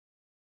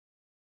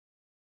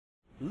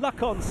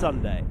Luck on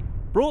Sunday,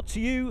 brought to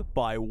you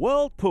by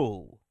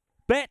Whirlpool.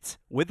 Bet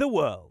with the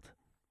world.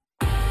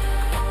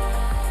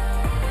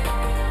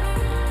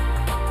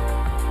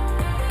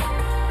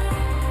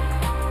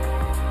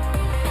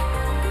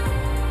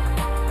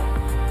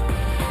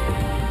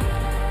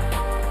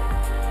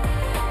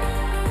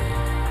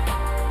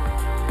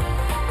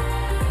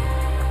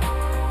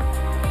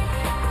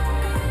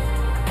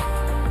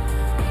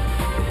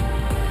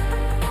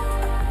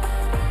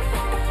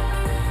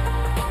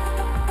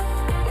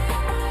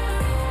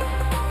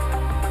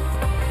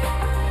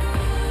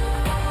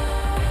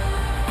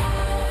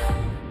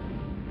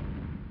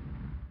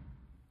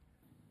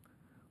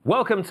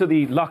 Welcome to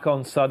the Luck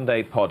on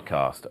Sunday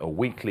podcast, a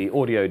weekly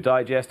audio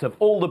digest of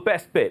all the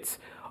best bits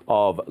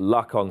of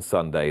Luck on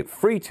Sunday,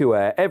 free to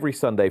air every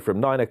Sunday from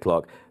 9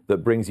 o'clock, that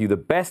brings you the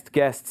best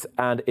guests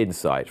and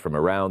insight from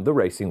around the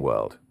racing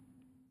world.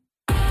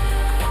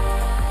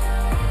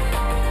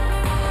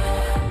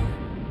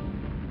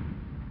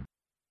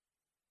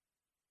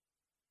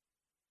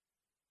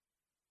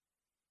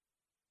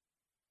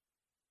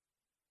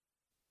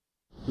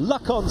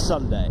 Luck on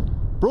Sunday,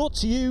 brought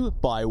to you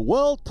by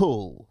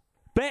Whirlpool.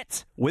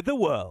 Bet with the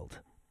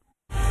world.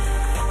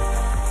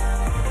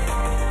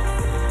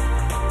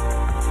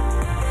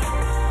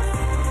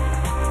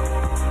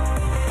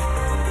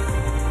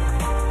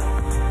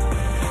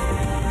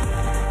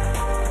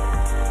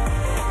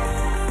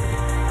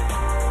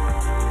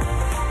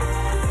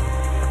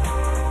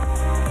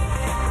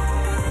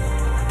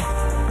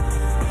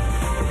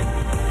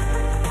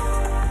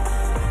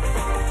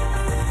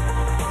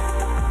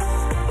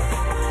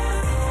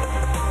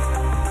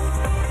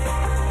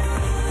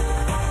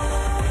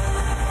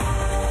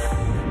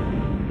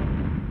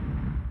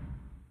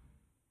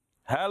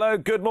 Hello,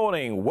 good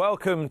morning.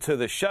 Welcome to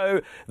the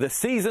show. The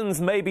seasons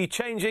may be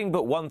changing,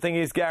 but one thing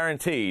is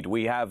guaranteed.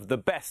 We have the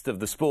best of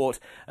the sport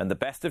and the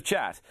best of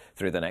chat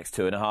through the next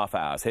 2.5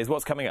 hours. Here's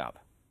what's coming up.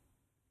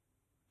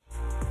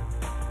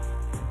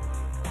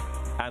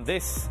 And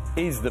this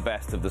is the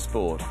best of the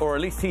sport, or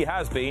at least he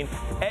has been.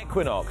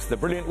 Equinox, the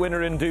brilliant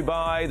winner in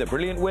Dubai, the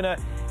brilliant winner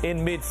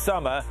in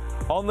Midsummer,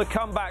 on the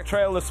comeback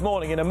trail this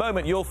morning. In a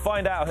moment, you'll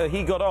find out how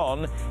he got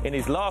on in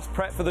his last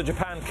prep for the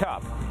Japan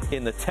Cup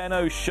in the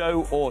Tenno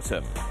Show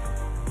Autumn.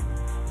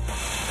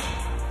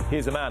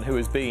 Here's a man who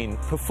has been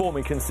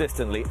performing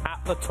consistently at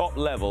the top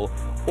level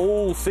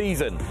all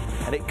season.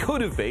 And it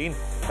could have been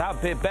that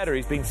bit better.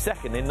 He's been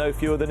second in no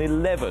fewer than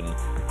 11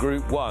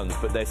 Group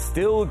 1s. But there's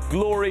still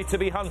glory to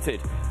be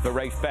hunted for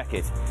Ralph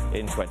Beckett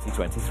in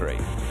 2023.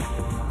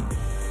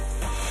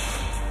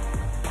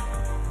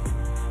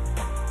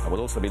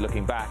 We'll also be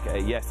looking back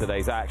at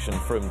yesterday's action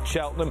from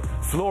Cheltenham.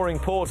 Flooring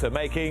Porter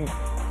making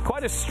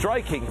quite a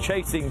striking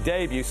chasing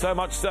debut, so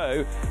much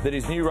so that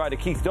his new rider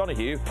Keith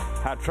Donoghue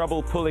had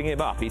trouble pulling him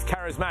up. He's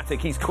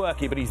charismatic, he's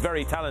quirky, but he's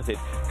very talented.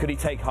 Could he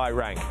take high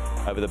rank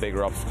over the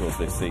bigger obstacles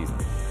this season?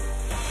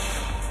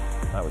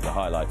 That was the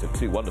highlight of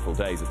 2 wonderful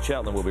days at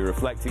Cheltenham we'll be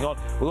reflecting on.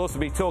 We'll also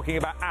be talking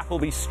about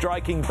Appleby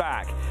striking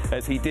back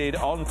as he did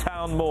on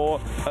Town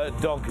Moor at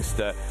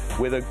Doncaster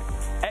with an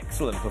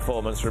excellent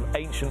performance from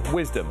Ancient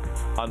Wisdom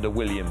under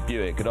William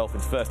Buick,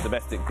 Godolphin's first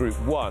domestic Group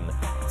 1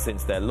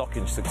 since their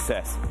Lockinge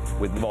success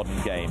with Modern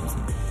Games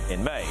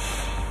in May.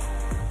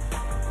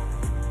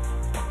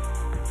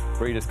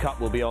 Breeders' Cup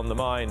will be on the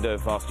mind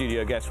of our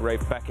studio guest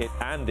Ralph Beckett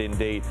and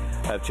indeed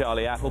of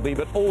Charlie Appleby,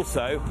 but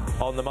also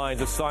on the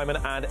minds of Simon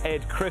and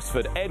Ed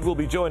Crisford. Ed will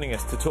be joining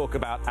us to talk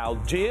about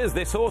Algiers,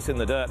 this horse in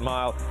the Dirt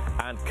Mile,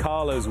 and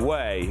Carla's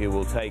Way, who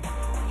will take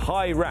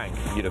high rank,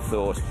 you'd have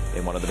thought,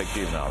 in one of the big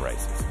juvenile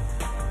races.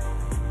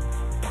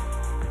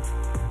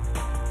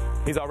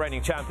 He's our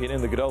reigning champion in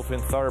the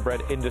Godolphin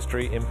Thoroughbred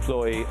Industry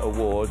Employee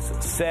Awards.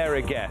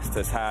 Sarah Guest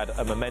has had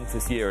a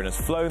momentous year and has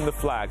flown the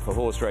flag for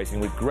horse racing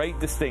with great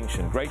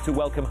distinction. Great to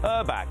welcome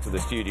her back to the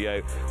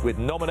studio with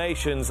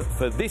nominations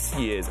for this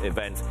year's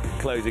event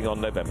closing on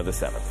November the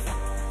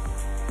 7th.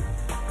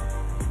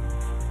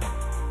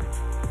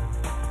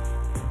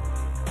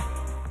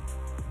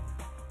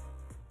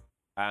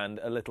 And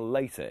a little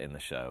later in the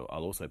show,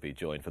 I'll also be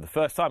joined for the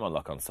first time on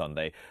Luck on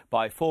Sunday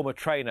by former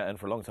trainer and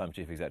for a long time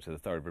chief executive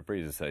of the Thoroughbred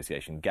Breeders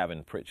Association,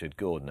 Gavin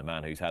Pritchard-Gordon, a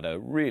man who's had a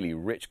really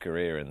rich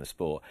career in the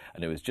sport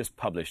and who has just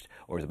published,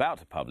 or is about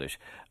to publish,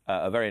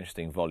 a very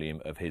interesting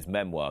volume of his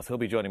memoirs. He'll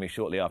be joining me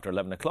shortly after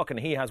 11 o'clock, and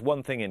he has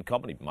one thing in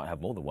common. He might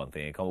have more than one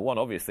thing in common. One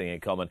obvious thing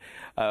in common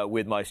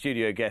with my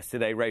studio guest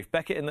today, Ralph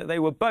Beckett, in that they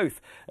were both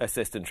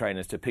assistant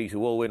trainers to Peter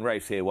Walwyn.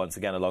 Ralph's here once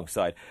again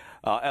alongside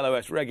our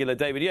LOS regular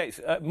David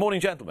Yates. Morning,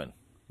 gentlemen.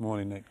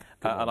 Morning, Nick.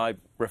 And I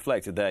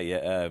reflected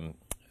there,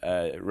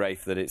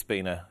 Ralph, that it's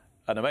been an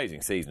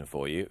amazing season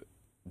for you,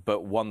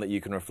 but one that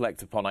you can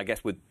reflect upon, I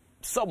guess, with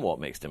somewhat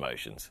mixed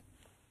emotions.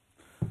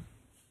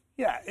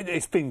 Yeah,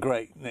 it's been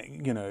great,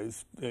 Nick. You know,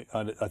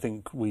 I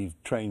think we've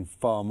trained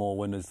far more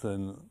winners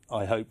than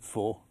I hoped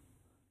for,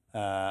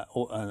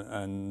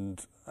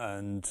 and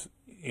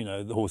you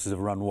know, the horses have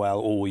run well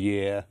all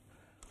year,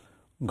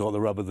 got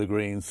the rub of the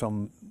green.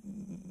 Some,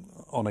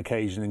 on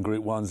occasion in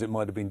Group 1s, it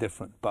might have been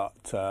different, but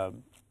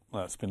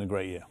well, it's been a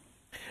great year.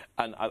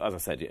 And as I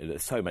said,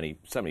 there's so many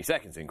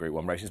seconds in Group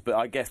 1 races, but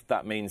I guess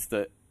that means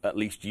that at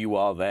least you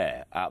are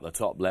there at the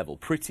top level.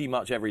 Pretty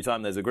much every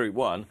time there's a Group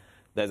 1,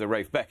 there's a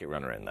Ralph Beckett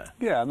runner in there.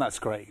 Yeah, and that's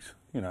great.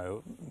 You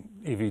know,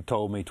 if you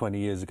told me 20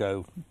 years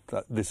ago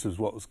that this was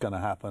what was going to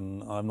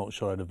happen, I'm not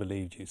sure I'd have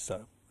believed you.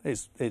 So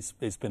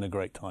it's been a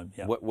great time,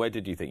 yeah. Where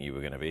did you think you were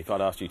going to be? If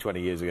I'd asked you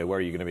 20 years ago, where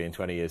are you going to be in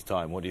 20 years'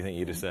 time, what do you think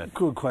you'd have said?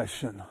 Good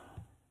question.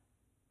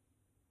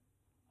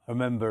 I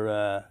remember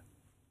a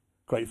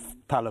great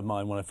pal of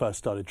mine when I first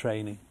started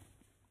training.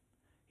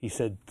 He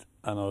said,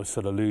 and I was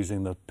sort of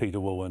losing the Peter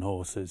Woolwyn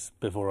horses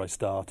before I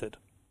started.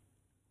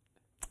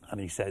 And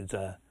he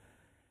said,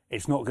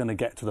 it's not going to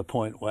get to the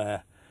point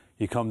where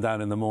you come down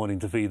in the morning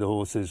to feed the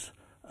horses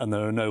and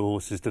there are no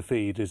horses to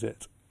feed, is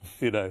it?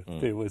 You know,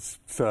 it was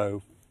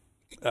so...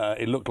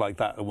 it looked like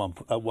that at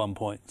one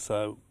point.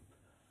 So,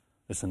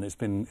 listen, it's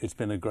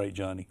been a great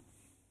journey.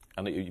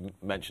 And you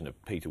mentioned a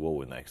Peter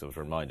Woolwyn there, because I was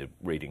reminded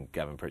reading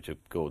Gavin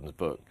Pritchard-Gordon's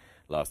book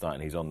last night,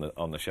 and he's on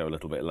the show a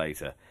little bit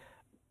later.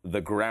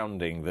 The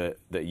grounding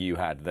that you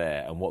had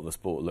there and what the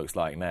sport looks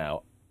like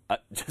now,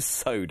 just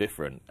so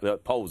different. They're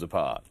poles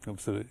apart.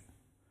 Absolutely.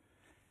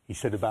 He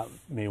said about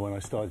me when I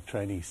started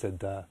training, he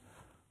said,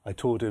 I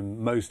taught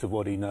him most of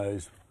what he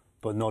knows,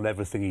 but not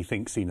everything he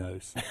thinks he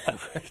knows,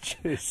 which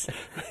was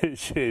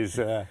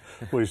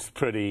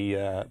pretty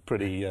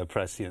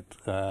prescient.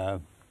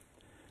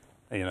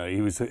 You know,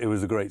 it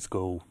was a great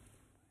school.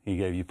 He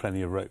gave you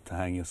plenty of rope to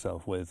hang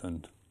yourself with,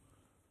 and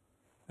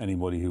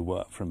anybody who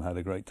worked for him had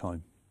a great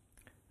time.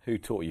 Who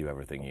taught you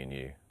everything you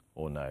knew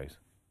or knows,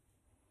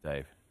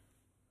 Dave?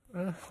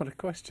 What a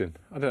question.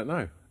 I don't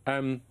know.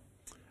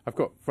 I've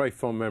got very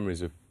fond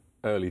memories of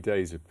early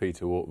days of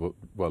Peter Watt,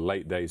 well,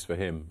 late days for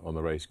him on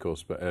the race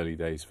course, but early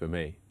days for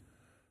me.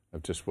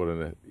 Of just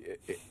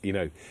you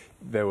know,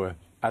 there were,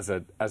 as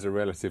a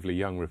relatively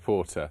young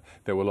reporter,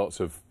 there were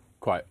lots of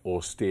quite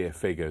austere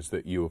figures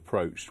that you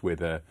approached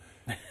with a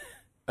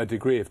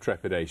degree of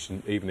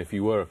trepidation, even if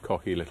you were a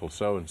cocky little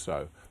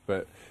so-and-so.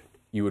 But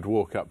you would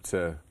walk up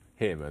to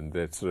him and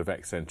the sort of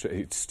eccentric,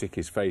 he'd stick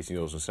his face in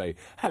yours and say,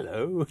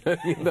 hello.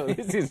 You know,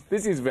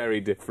 this is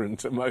very different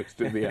to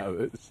most of the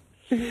others.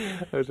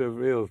 It was a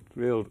real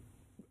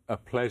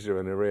pleasure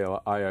and a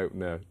real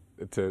eye-opener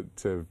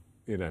to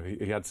you know,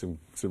 he had some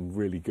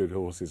really good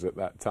horses at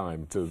that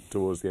time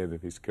towards the end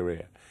of his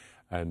career.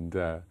 And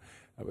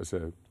those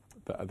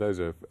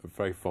are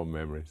very fond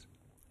memories.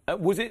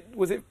 Was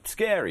it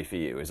scary for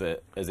you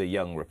as a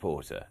young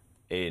reporter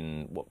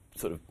in what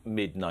sort of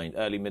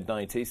early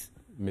mid-90s?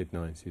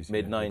 Mid-90s.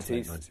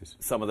 Mid-90s.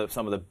 Some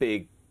of the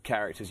big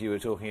characters you were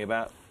talking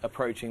about,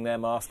 approaching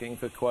them, asking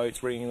for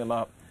quotes, ringing them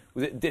up.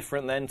 Was it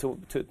different then to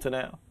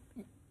now?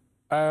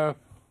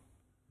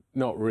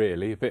 Not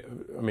really. A bit.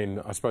 I mean,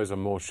 I suppose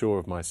I'm more sure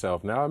of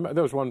myself now.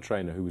 There was one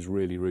trainer who was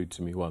really rude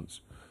to me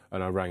once,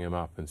 and I rang him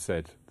up and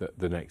said that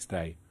the next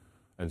day,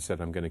 and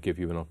said, I'm going to give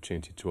you an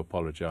opportunity to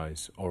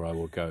apologise, or I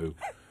will go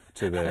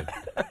to the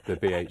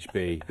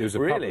BHB.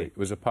 It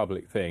was a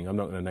public thing. I'm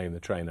not going to name the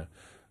trainer.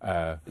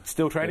 It's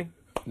still training?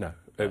 No,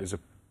 it was a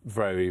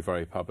very,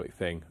 very public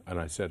thing, and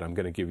I said, I'm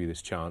going to give you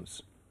this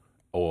chance,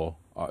 or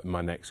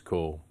my next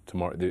call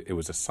tomorrow. It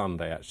was a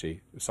Sunday,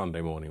 actually,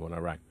 Sunday morning when I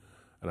rang,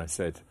 and I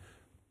said,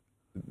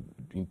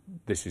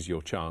 this is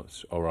your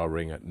chance, or I'll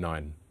ring at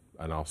 9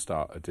 and I'll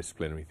start a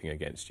disciplinary thing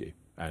against you.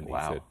 And He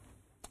said,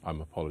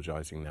 I'm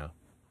apologising now.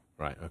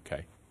 Right,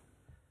 OK.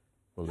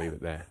 We'll leave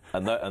it there.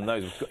 And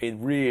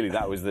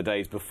that was the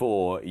days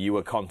before you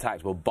were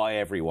contactable by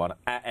everyone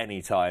at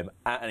any time,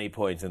 at any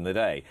point in the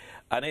day.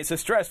 And it's a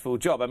stressful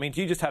job. I mean,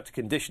 do you just have to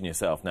condition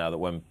yourself now that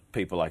when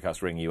people like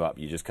us ring you up,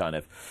 you just kind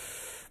of...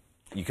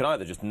 You can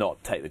either just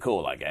not take the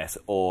call, I guess,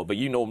 but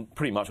you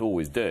pretty much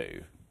always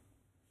do.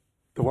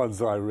 The ones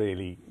that I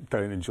really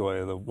don't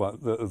enjoy are the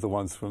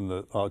ones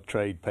from our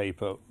trade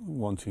paper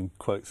wanting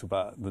quotes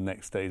about the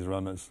next day's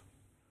runners.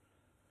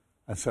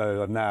 And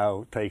so I've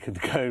now taken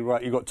to go,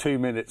 right, you've got 2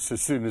 minutes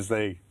as soon as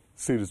they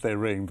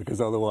ring, because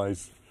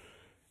otherwise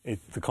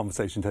the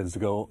conversation tends to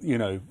go, you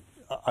know,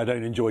 I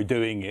don't enjoy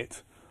doing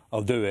it,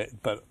 I'll do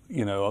it, but,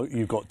 you know,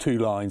 you've got 2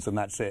 lines and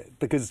that's it.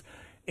 Because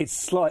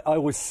I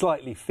always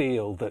slightly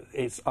feel that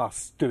it's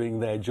us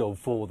doing their job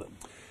for them.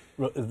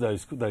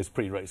 Those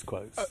pre-race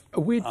quotes.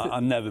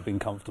 I've never been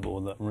comfortable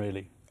with that,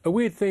 really. A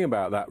weird thing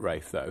about that,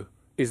 Rafe, though,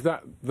 is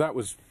that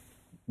was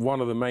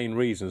one of the main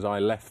reasons I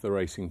left the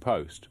Racing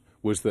Post,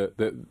 was that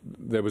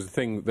there was a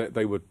thing that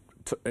they were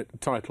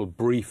titled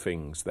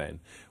briefings then,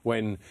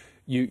 when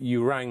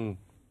you rang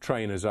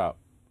trainers up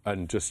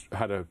and just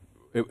had and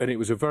it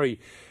was a very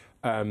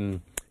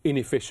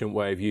inefficient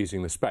way of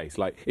using the space.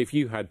 Like, if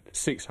you had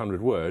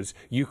 600 words,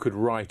 you could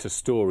write a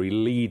story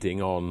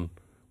leading on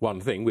one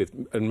thing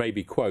and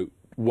maybe quote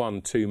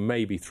 1, 2,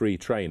 maybe 3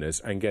 trainers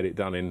and get it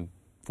done in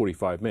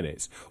 45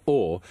 minutes,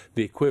 or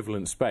the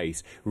equivalent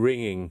space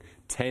ringing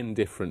 10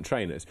 different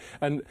trainers.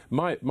 And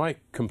my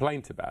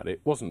complaint about it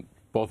wasn't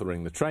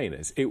bothering the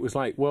trainers. It was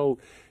like, well,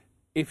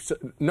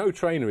 no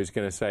trainer is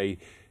going to say,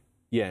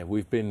 yeah,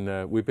 we've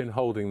been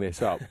holding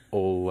this up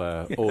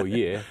all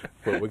year,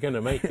 but we're going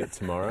to make it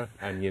tomorrow,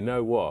 and you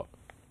know what?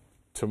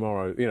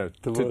 tomorrow,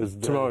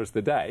 tomorrow's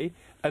the day.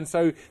 And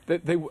so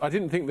I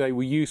didn't think they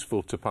were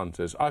useful to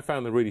punters. I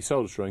found them really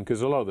soul-destroying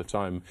because a lot of the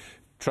time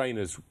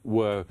trainers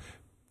were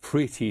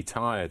pretty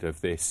tired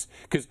of this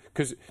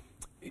because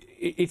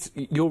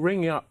you're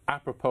ringing up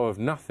apropos of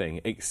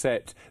nothing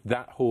except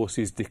that horse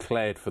is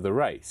declared for the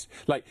race.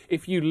 Like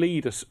if you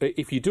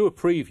if you do a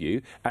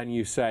preview and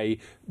you say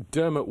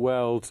Dermot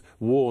Weld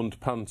warned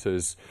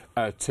punters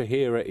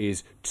TIEA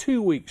is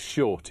 2 weeks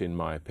short, in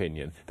my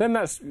opinion, then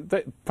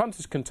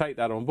punters can take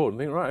that on board and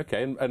think, right,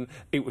 okay, and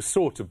it was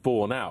sort of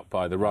borne out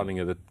by the running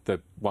of the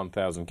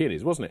 1,000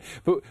 guineas, wasn't it?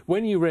 But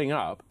when you ring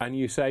up and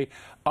you say,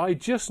 I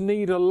just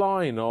need a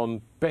line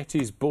on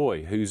Betty's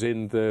Boy, who's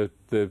in the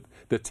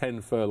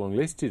 10 furlong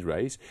listed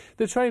race,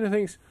 the trainer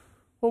thinks,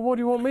 well, what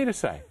do you want me to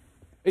say?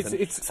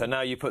 So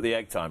now you put the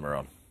egg timer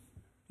on.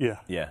 Yeah.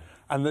 Yeah.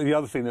 And the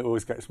other thing that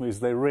always gets me is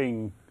they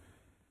ring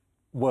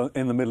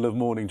in the middle of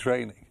morning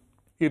training.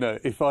 You know,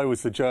 if I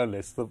was a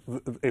journalist,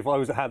 if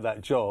I had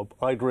that job,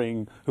 I'd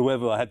ring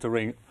whoever I had to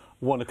ring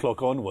 1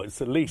 o'clock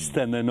onwards. At least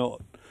then they're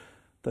not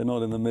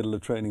in the middle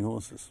of training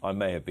horses. I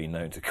may have been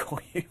known to call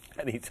you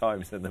many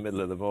times in the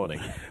middle of the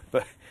morning,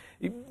 but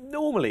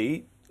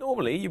normally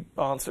you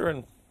answer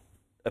and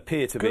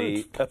appear to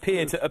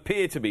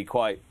be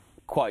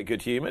quite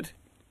good-humoured.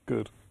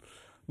 Good.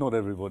 Not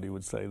everybody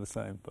would say the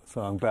same, but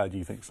so I'm glad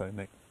you think so,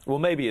 Nick. Well,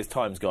 maybe as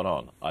time's gone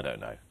on, I don't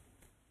know.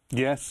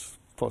 Yes,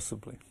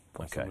 possibly.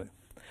 Okay.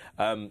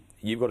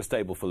 You've got a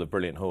stable full of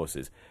brilliant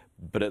horses,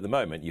 but at the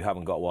moment you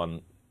haven't got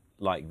one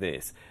like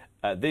this.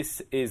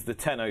 This is the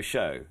Tenno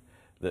show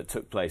that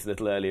took place a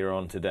little earlier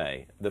on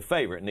today. The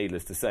favourite,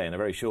 needless to say, and a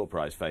very short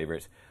prize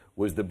favourite,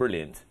 was the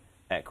brilliant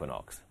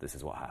Equinox. This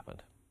is what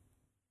happened.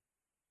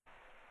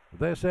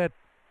 They're set.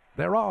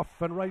 They're off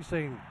and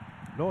racing.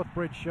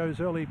 Northbridge shows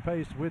early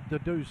pace with the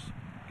Deuce.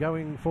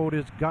 Going forward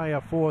is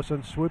Gaia Force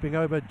and swooping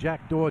over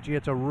Jack Dorji.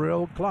 It's a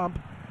real clump.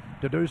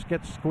 The Deuce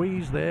gets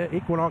squeezed there.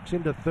 Equinox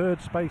into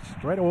third space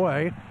straight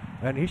away.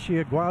 And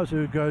Ishia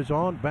Guazu goes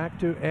on back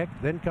to Ek.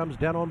 Then comes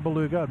down on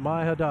Beluga.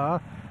 Mai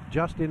Hadar.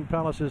 Justin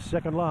Palace is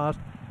second last.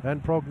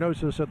 And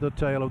Prognosis at the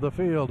tail of the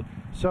field.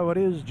 So it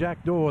is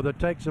Jack Dor that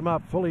takes him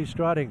up, fully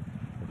striding.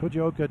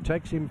 Fujioka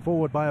takes him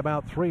forward by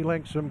about 3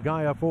 lengths from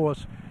Gaia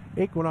Force.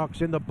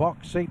 Equinox in the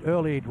box seat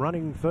early,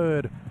 running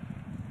third.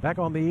 Back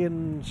on the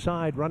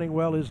inside, running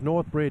well is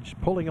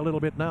Northbridge, pulling a little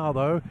bit now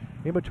though.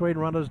 In between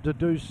runners,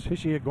 Deduce,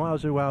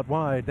 Hishiaguazu out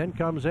wide. Then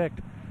comes Ek.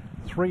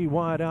 3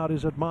 wide out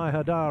is Admire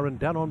Hadar, and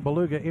down on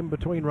Beluga in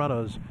between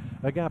runners.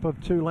 A gap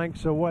of 2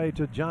 lengths away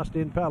to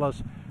Justin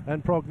Palace,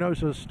 and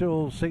Prognosis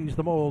still sees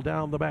them all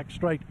down the back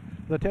straight.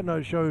 The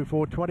Tenno show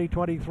for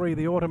 2023,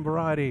 the autumn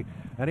variety.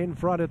 And in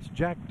front it's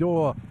Jack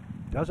Dor.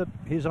 Does it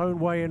his own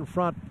way in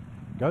front.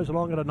 Goes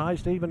along at a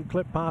nice even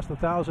clip past the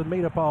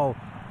 1,000-metre pole.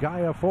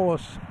 Gaia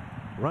Force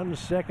runs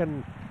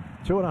second,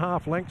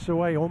 2.5 lengths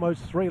away,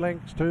 almost 3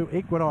 lengths to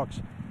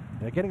Equinox.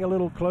 They're getting a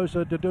little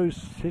closer to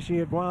Deuce.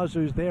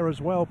 Hishiaguazu's there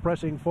as well,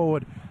 pressing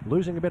forward.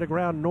 Losing a bit of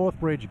ground,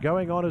 Northbridge.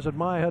 Going on is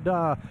Admire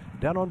Hadar.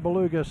 Down on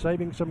Beluga,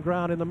 saving some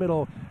ground in the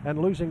middle.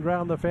 And losing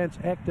ground the fence,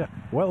 Ector.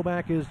 Well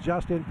back is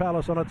Justin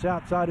Palace. On its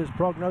outside is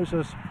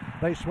Prognosis.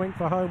 They swing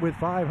for home with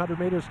 500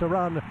 metres to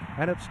run.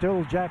 And it's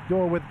still Jack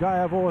Dor with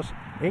Gaia Force.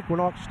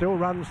 Equinox still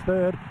runs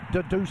third.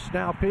 Deduce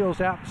now peels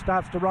out and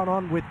starts to run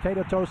on with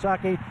Keita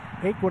Tosaki.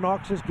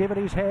 Equinox has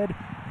given his head.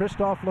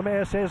 Christophe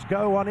Lemaire says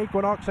go on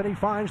Equinox, and he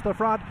finds the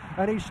front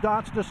and he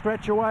starts to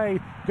stretch away.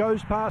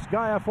 Goes past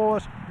Gaia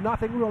Force.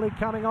 Nothing really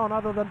coming on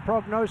other than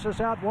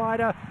Prognosis out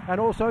wider, and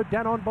also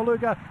down on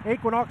Beluga.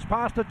 Equinox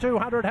past the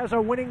 200 has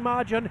a winning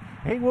margin.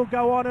 He will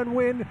go on and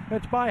win.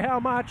 It's by how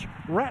much?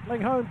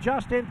 Rattling home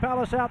Justin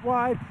Palace out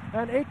wide,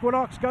 and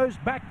Equinox goes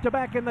back to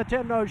back in the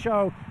Tenno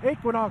show.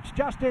 Equinox,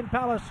 Justin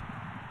Palace,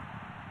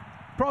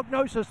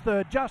 Prognosis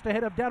third, just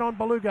ahead of down on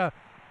Beluga.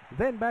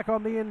 Then back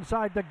on the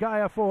inside to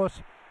Gaia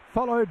Force,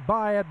 followed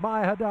by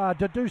Admire Hadar.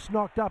 Deduce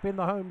knocked up in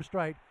the home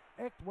straight.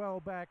 Echt well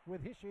back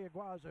with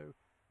Hishiaguazu.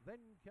 Then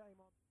came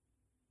on.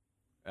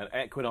 And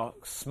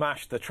Equinox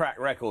smashed the track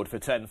record for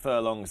 10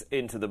 furlongs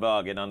into the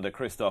bargain under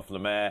Christophe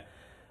Lemaire,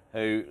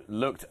 who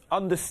looked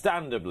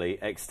understandably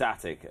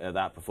ecstatic at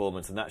that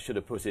performance, and that should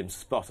have put him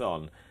spot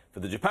on for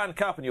the Japan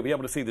Cup. And you'll be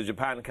able to see the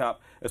Japan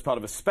Cup as part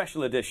of a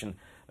special edition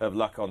of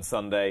Luck on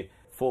Sunday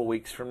 4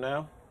 weeks from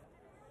now,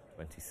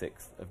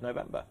 26th of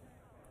November.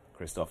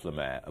 Christophe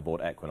Lemaire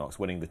aboard Equinox,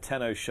 winning the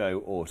Tenno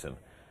Show Autumn.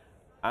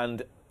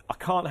 And I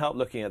can't help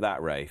looking at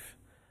that, Rafe,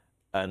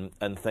 and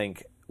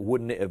think,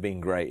 wouldn't it have been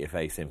great if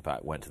Ace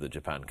Impact went to the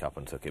Japan Cup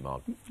and took him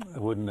on?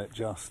 Wouldn't it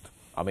just?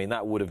 I mean,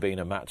 that would have been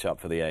a match-up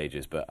for the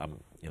ages, but,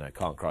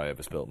 can't cry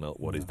over spilt milk.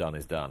 What is done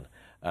is done.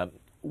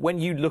 When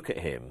you look at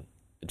him,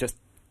 just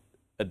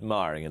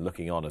admiring and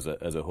looking on as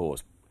a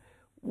horse,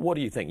 what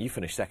do you think? You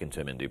finished second to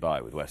him in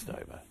Dubai with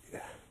Westover. Yeah.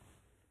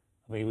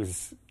 I mean,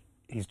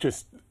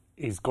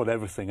 he's got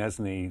everything,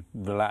 hasn't he?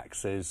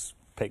 Relaxes,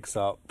 picks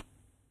up.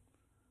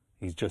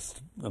 He's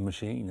just a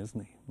machine,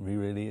 isn't he? He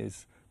really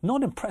is.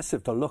 Not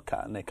impressive to look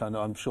at, Nick. I know,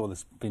 I'm sure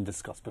this has been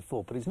discussed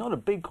before, but he's not a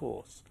big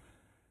horse.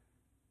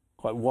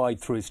 quite wide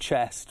through his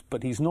chest,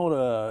 but he's not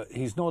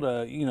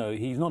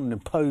an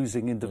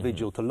imposing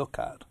individual to look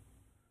at.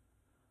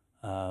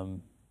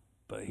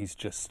 But he's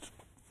just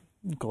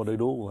got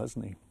it all,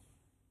 hasn't he?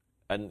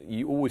 And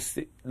you always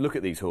look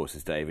at these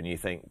horses, Dave, and you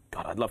think,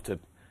 God, I'd love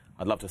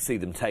to see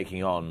them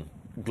taking on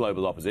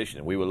global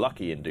opposition. We were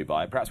lucky in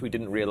Dubai. Perhaps we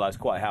didn't realise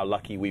quite how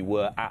lucky we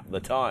were at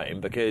the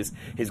time, because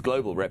his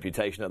global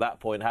reputation at that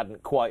point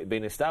hadn't quite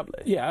been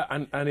established. Yeah,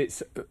 and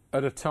it's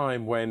at a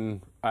time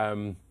when,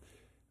 of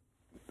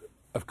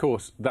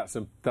course, that's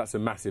a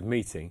massive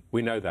meeting.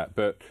 We know that,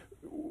 but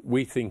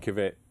we think of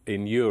it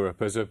in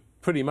Europe as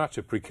pretty much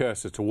a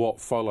precursor to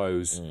what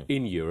follows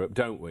in Europe,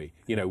 don't we?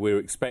 You know, we're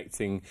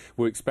expecting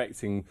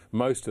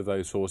most of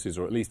those horses,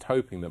 or at least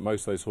hoping that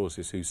most of those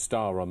horses who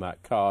star on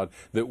that card,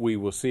 that we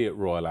will see at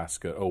Royal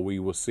Ascot, or we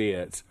will see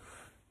it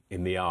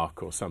in the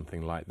Arc or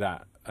something like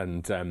that.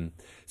 And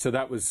so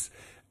that was,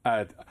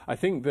 I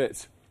think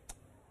that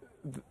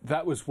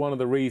was one of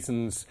the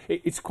reasons.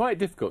 It's quite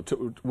difficult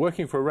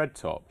working for a red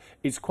top.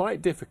 It's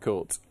quite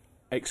difficult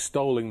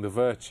extolling the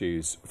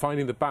virtues,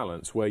 finding the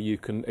balance where you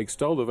can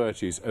extol the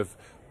virtues of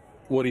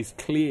what is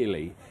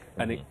clearly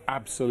an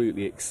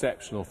absolutely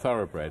exceptional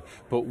thoroughbred,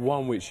 but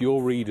one which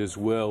your readers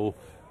will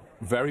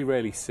very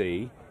rarely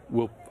see,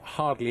 will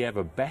hardly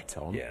ever bet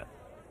on. Yeah.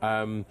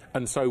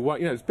 And so,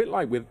 it's a bit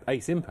like with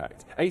Ace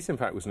Impact. Ace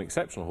Impact was an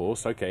exceptional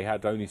horse. Okay,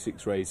 had only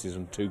 6 races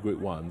and 2 Group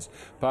 1s,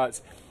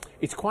 but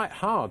it's quite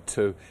hard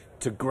to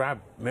grab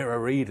mirror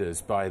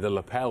readers by the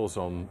lapels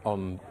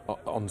on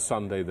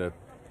Sunday the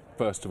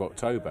 1st of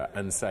October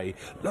and say,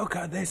 look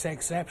at this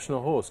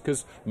exceptional horse,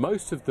 because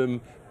most of them,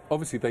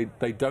 obviously,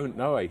 they don't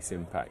know Ace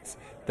Impact,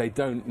 they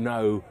don't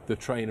know the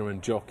trainer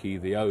and jockey,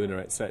 the owner,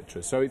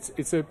 etc. So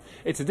it's a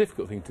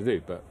difficult thing to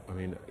do. But I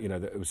mean,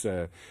 it was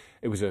a.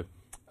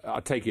 I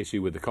take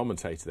issue with the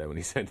commentator there when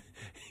he said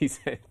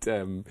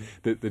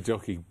that the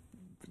jockey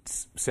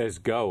says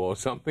go or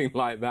something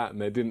like that, and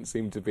there didn't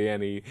seem to be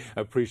any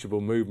appreciable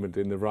movement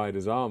in the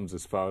rider's arms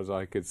as far as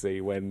I could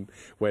see when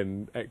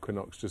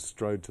Equinox just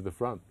strode to the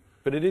front.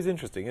 But it is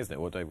interesting, isn't it,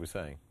 what Dave was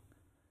saying?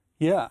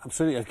 Yeah,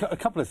 absolutely. A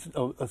couple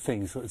of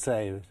things I would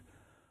say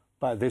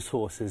about this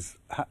horse is,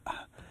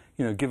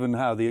 given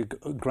how the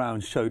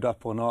ground showed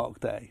up on Arc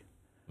Day,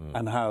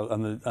 and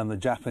the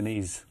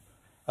Japanese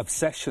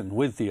obsession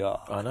with the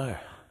Arc. I know.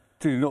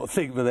 Do you not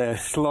think that they're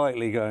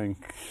slightly going,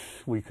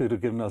 we could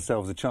have given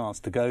ourselves a chance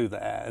to go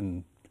there,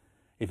 and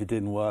if it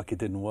didn't work, it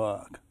didn't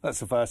work.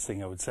 That's the first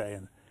thing I would say.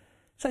 And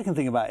second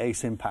thing about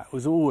Ace Impact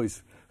was a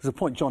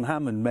point John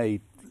Hammond made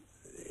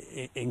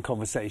in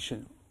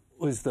conversation,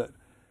 was that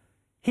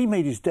he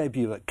made his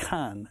debut at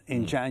Cannes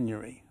in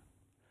January,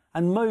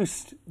 and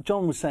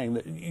John was saying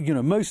that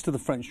most of the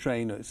French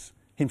trainers,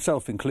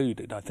 himself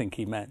included, I think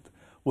he meant,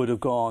 would have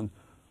gone,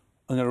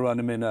 I'm going to run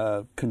him in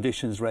a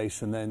conditions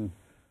race and then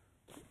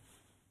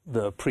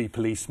the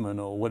pre-policeman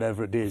or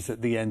whatever it is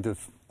at the end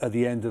of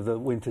the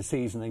winter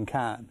season in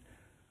Cannes.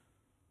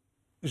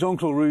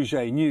 Jean-Claude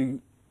Rouget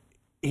knew.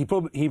 He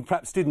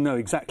perhaps didn't know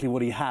exactly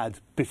what he had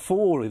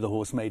before the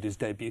horse made his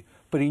debut,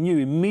 but he knew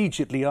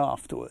immediately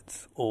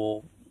afterwards,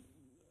 or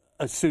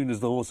as soon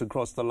as the horse had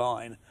crossed the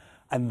line,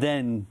 and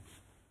then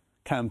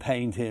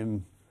campaigned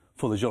him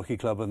for the Jockey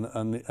Club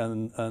and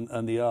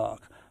the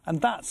Arc. And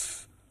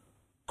that's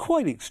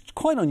quite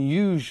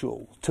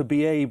unusual to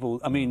be able.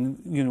 I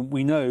mean,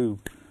 we know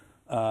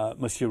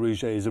Monsieur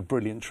Rouget is a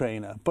brilliant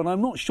trainer, but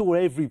I'm not sure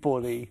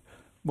everybody,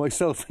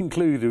 myself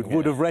included,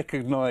 would have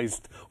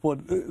recognised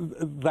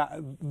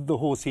the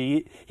horse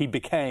he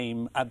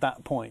became at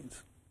that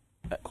point.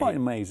 Quite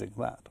amazing,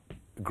 that.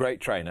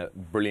 Great trainer,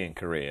 brilliant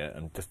career,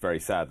 and just very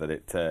sad that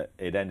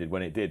it ended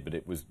when it did, but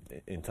it was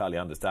entirely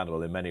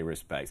understandable in many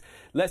respects.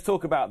 Let's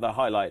talk about the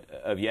highlight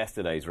of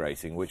yesterday's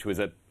racing, which was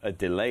a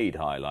delayed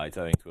highlight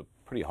owing to a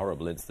pretty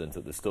horrible incident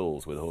at the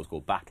stalls with a horse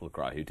called Battle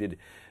Cry, who did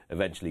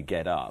eventually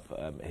get up.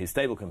 His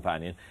stable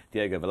companion,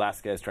 Diego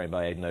Velasquez, trained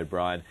by Aidan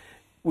O'Brien,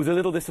 was a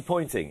little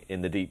disappointing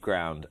in the deep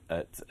ground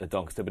at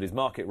Doncaster, but his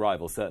market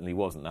rival certainly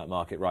wasn't. That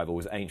market rival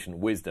was Ancient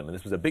Wisdom, and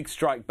this was a big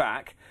strike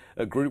back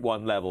at Group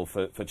 1 level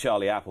for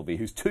Charlie Appleby,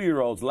 whose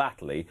 2-year-olds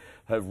latterly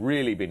have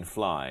really been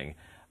flying.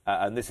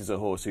 And this is a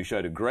horse who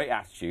showed a great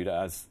attitude,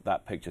 as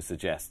that picture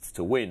suggests,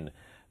 to win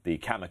the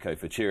Cameco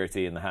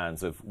Futurity in the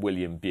hands of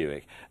William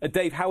Buick.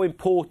 Dave, how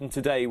important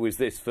today was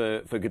this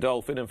for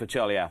Godolphin and for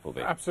Charlie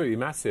Appleby? Absolutely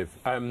massive.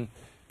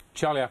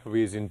 Charlie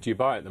Appleby is in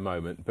Dubai at the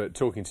moment, but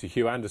talking to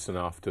Hugh Anderson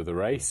after the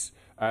race,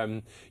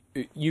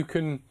 you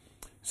can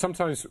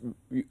sometimes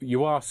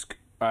you ask,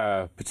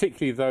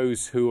 particularly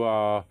those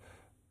who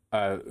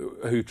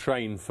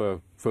train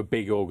for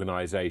big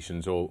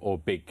organisations or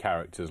big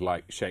characters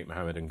like Sheikh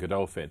Mohammed and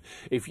Godolphin.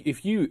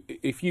 If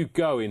you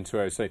go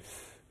into say,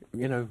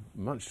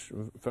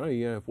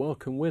 very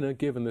welcome winner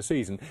given the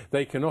season,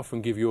 they can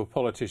often give you a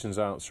politician's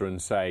answer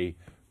and say,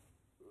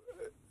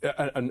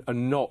 and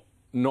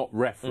not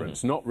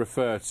reference, not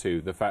refer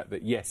to the fact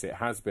that, yes, it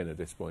has been a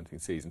disappointing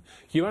season.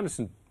 Hugh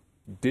Anderson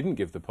didn't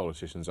give the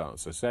politician's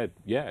answer, said,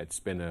 yeah,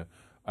 it's been a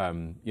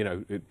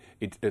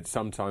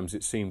Sometimes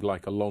it seemed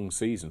like a long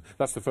season.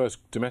 That's the first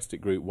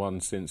domestic Group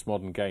 1 since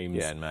modern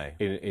games in May.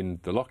 In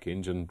the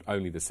Lockinge, and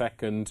only the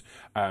second.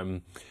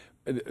 A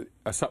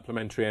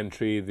supplementary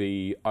entry,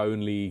 the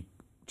only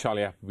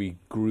Charlie Appleby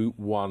Group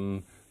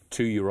 1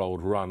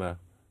 2-year-old runner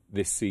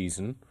this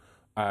season.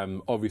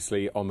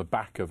 Obviously, on the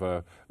back of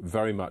a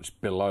very much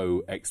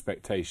below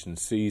expectation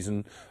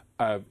season.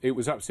 It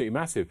was absolutely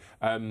massive.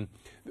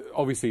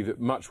 Obviously,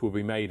 much will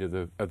be made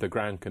of the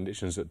ground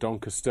conditions at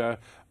Doncaster.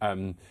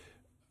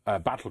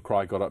 Battle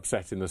Cry got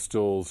upset in the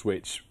stalls,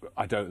 which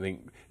I don't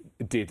think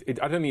it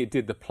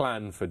did the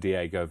plan for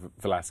Diego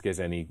Velasquez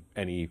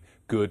any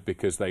good,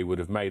 because they would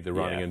have made the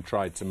running and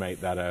tried to make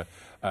that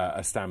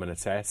a stamina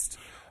test.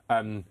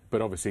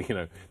 But obviously,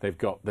 they've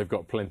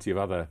got plenty of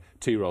other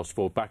 2-year-olds to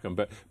fall back on.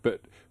 But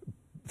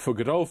for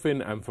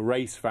Godolphin and for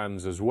race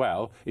fans as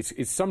well,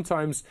 it's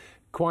sometimes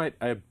quite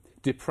a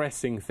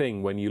depressing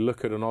thing when you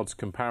look at an odds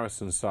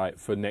comparison site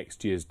for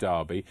next year's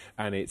Derby,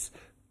 and it's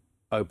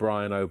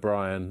O'Brien,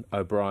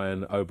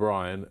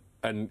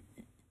 and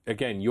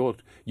again,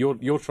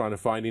 you're trying to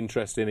find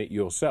interest in it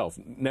yourself.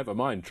 Never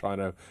mind trying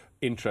to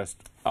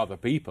interest other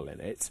people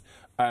in it.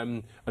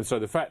 And so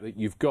the fact that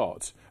you've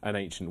got an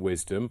Ancient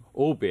Wisdom,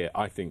 albeit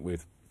I think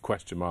with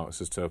question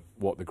marks as to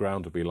what the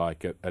ground will be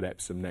like at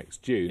Epsom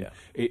next June,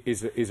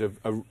 is a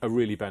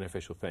really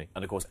beneficial thing.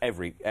 And of course,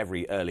 every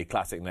early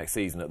classic next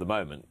season at the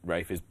moment,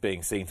 Rafe, is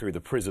being seen through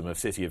the prism of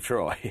City of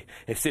Troy.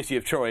 If City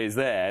of Troy is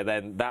there,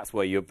 then that's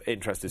where your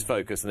interest is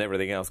focused, and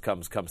everything else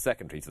comes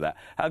secondary to that.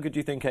 How good do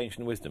you think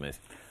Ancient Wisdom is?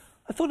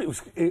 I thought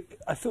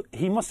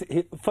he must.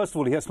 First of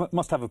all, he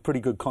must have a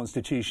pretty good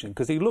constitution,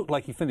 because he looked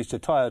like he finished a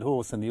tired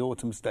horse in the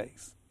Autumn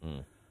Stakes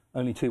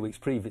only 2 weeks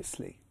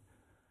previously.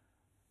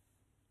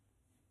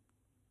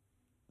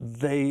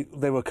 They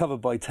were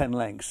covered by 10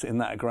 lengths in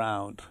that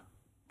ground.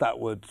 That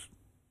would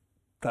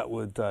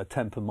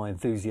temper my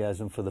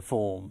enthusiasm for the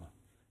form.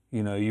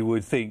 You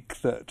would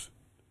think that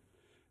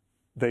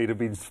they'd have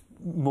been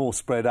more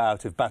spread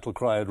out if Battle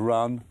Cry had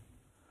run.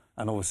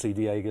 And obviously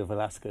Diego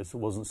Velasquez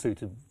wasn't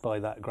suited by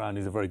that ground.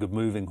 He's a very good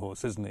moving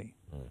horse, isn't he?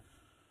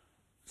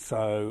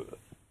 So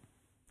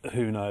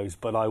who knows?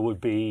 But I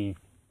would be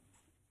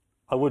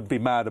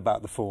mad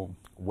about the form.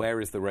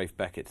 Where is the Ralph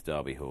Beckett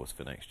Derby horse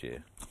for next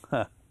year?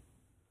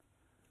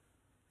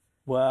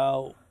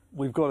 Well,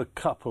 we've got a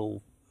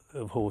couple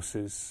of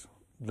horses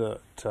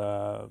that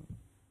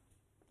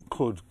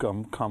could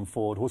come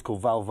forward. A horse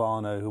called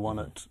Valvano, who won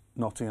at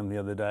Nottingham the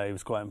other day,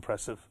 was quite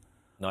impressive.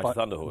 Night of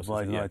Thunder horse,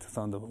 Night of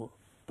Thunder horse.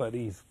 But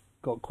he's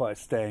got quite a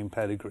staying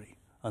pedigree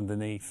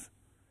underneath.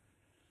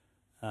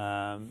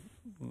 A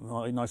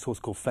nice horse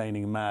called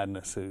Feigning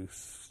Madness, who's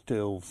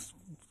still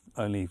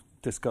only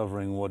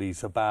discovering what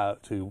he's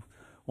about, who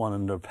won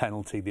under a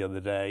penalty the other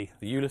day.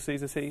 The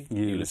Ulysses, is he?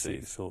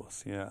 Ulysses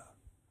horse, yeah.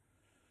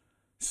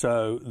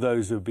 So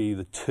those would be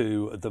the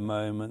two at the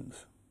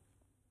moment.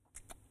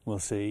 We'll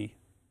see.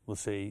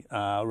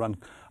 Run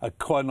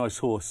quite a nice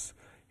horse.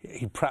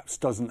 He perhaps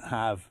doesn't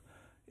have...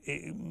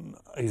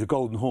 He's a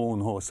Golden Horn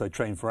horse, so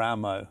trained for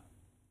Ammo,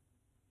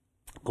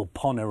 called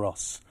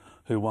Poneros,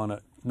 who won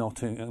at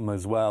Nottingham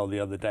as well the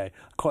other day.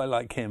 Quite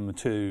like him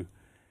too.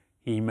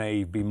 He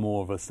may be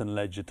more of a St.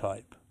 Ledger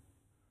type.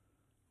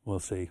 We'll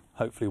see.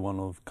 Hopefully one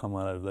will come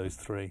out of those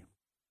three.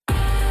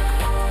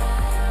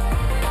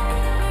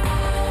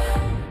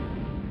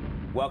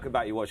 Welcome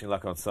back. You're watching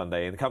Luck on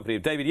Sunday in the company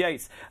of David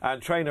Yates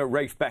and trainer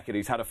Ralph Beckett,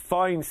 who's had a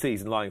fine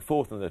season lying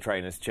fourth in the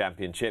Trainers'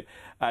 Championship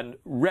and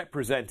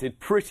represented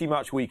pretty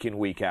much week in,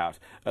 week out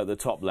at the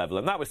top level.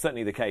 And that was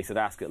certainly the case at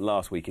Ascot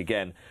last week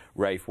again,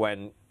 Ralph,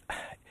 when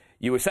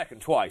you were second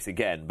twice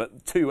again,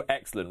 but two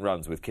excellent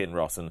runs with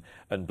Kinross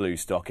and Blue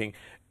Stocking.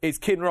 Is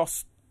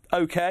Kinross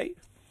okay?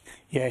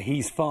 Yeah,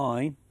 he's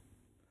fine,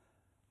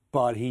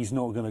 but he's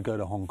not going to go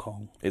to Hong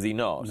Kong. Is he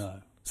not? No.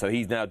 So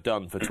he's now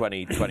done for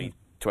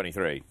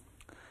 2023.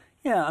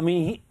 Yeah, I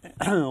mean,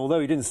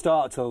 although he didn't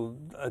start till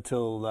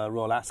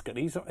Royal Ascot,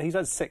 he's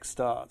had 6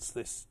 starts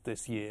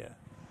this year,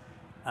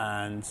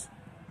 and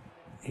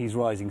he's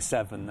rising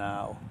 7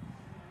 now,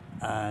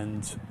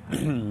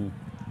 and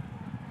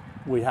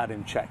we had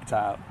him checked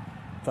out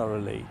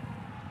thoroughly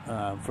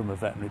from a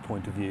veterinary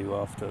point of view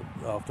after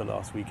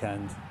last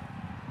weekend,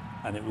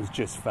 and it was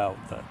just felt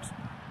that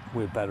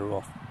we're better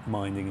off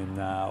minding him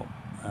now.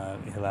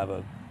 He'll have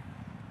a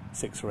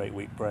 6 or 8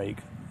 week break.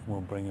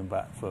 We'll bring him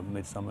back for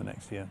midsummer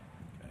next year.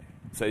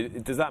 So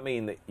does that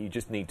mean that you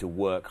just need to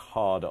work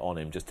harder on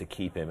him just to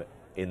keep him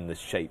in the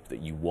shape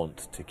that you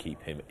want to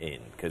keep him in?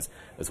 Because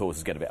as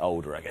horses get a bit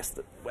older, I guess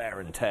the wear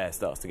and tear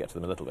starts to get to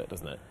them a little bit,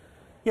 doesn't it?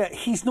 Yeah,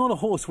 he's not a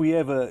horse we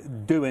ever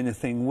do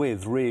anything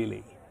with,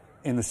 really,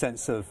 in the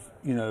sense of,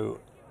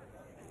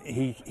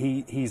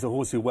 he's a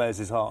horse who wears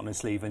his heart on his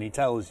sleeve, and he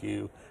tells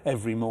you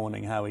every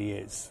morning how he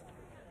is.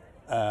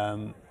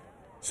 So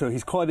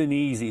he's quite an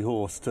easy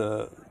horse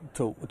to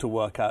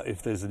work out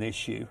if there's an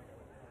issue.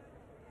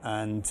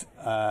 And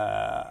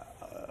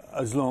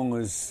as long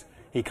as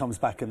he comes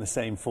back in the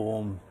same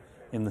form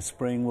in the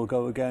spring, we'll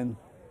go again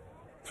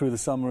through the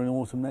summer and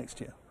autumn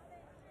next year.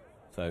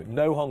 So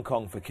no Hong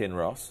Kong for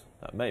Kinross.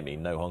 That may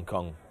mean no Hong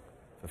Kong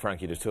for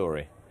Frankie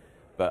Dettori.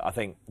 But I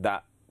think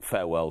that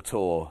farewell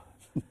tour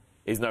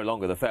is no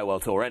longer the farewell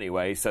tour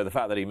anyway, so the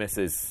fact that he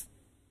misses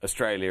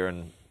Australia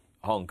and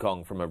Hong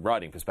Kong from a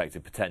riding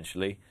perspective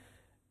potentially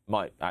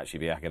might actually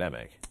be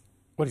academic.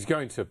 Well, he's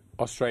going to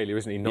Australia,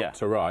 isn't he? Not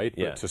to ride,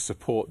 but to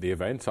support the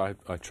event. I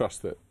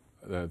trust that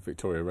the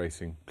Victoria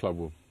Racing Club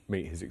will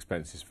meet his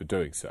expenses for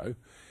doing so.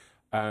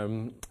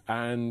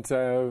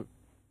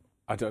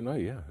 I don't know.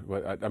 Yeah,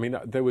 well, I mean,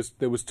 there was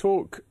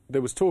talk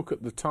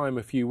at the time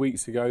a few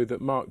weeks ago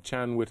that Mark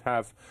Chan would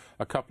have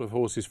a couple of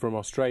horses from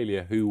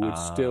Australia who would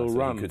still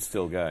run, could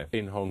still go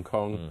in Hong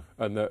Kong,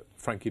 and that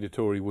Frankie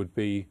Dettori would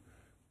be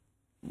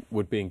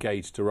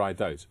engaged to ride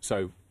those.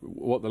 So,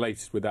 what the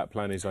latest with that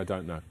plan is, I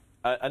don't know.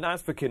 And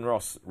as for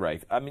Kinross,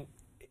 Rafe, I mean,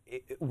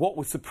 what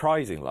was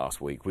surprising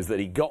last week was that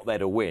he got there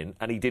to win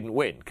and he didn't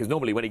win, because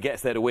normally when he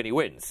gets there to win, he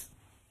wins.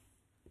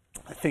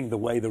 I think the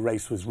way the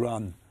race was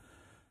run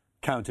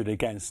counted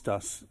against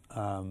us.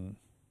 Tim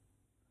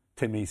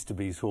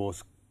Easterby's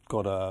horse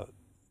got a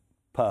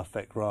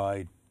perfect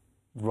ride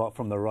right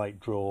from the right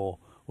draw,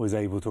 was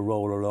able to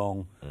roll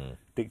along,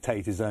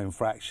 dictate his own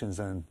fractions,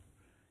 and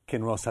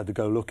Kinross had to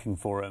go looking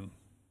for him,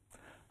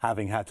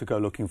 having had to go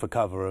looking for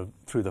cover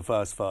through the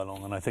first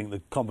furlong. And I think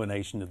the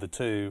combination of the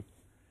two,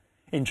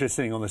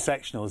 interesting on the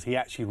sectionals, he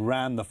actually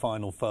ran the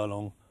final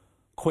furlong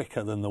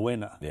quicker than the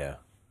winner. Yeah.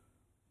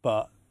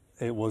 But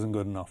it wasn't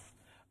good enough.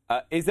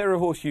 Is there a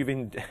horse you've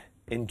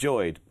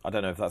enjoyed, I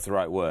don't know if that's the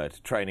right word,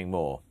 training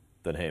more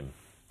than him?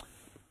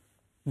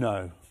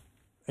 No,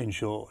 in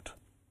short.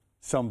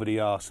 Somebody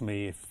asked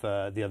me if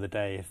the other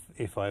day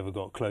if I ever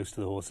got close to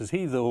the horses.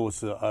 He's the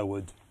horse that I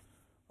would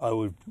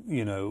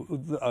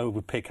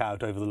pick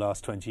out over the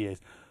last 20 years.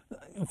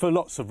 For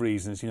lots of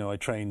reasons, I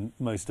trained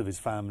most of his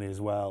family as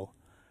well.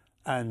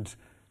 And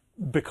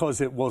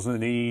because it wasn't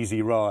an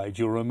easy ride,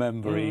 you'll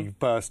remember he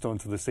burst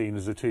onto the scene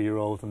as a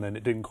 2-year-old, and then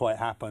it didn't quite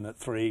happen at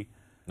 3.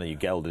 Then you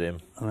gelded him.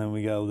 And then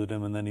we gelded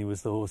him, and then he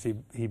was the horse he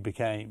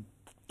became.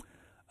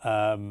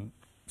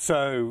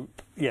 So,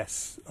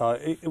 yes,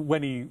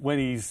 when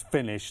he's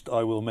finished,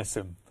 I will miss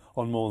him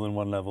on more than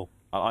one level.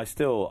 I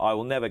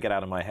will never get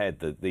out of my head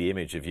the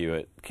image of you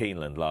at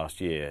Keeneland last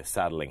year,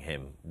 saddling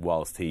him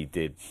whilst he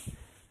did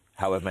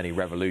however many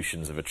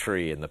revolutions of a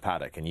tree in the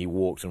paddock, and you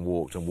walked and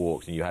walked and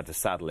walked, and you had to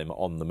saddle him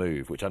on the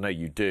move, which I know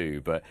you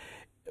do, but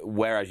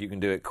whereas you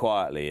can do it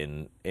quietly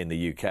in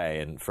the UK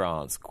and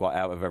France, quite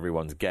out of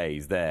everyone's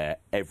gaze there,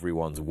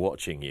 everyone's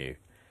watching you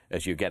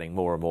as you're getting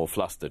more and more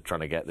flustered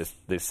trying to get this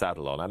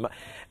saddle on.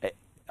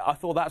 I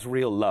thought that's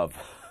real love.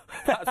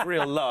 That's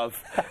real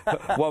love.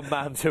 One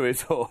man to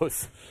his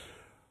horse.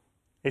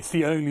 It's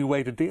the only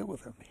way to deal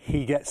with him.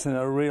 He gets in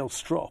a real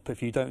strop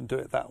if you don't do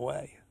it that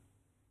way.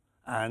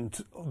 And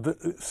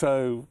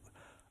I'm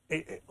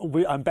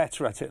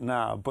better at it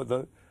now,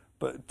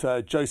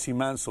 but Josie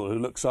Mansell, who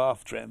looks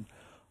after him,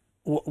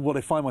 what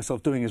I find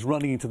myself doing is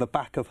running into the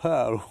back of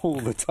her all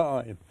the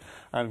time.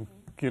 And,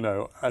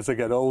 as I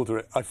get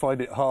older, I find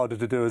it harder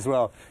to do as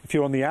well. If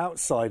you're on the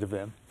outside of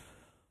him,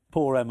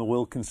 poor Emma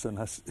Wilkinson,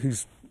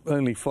 who's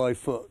only 5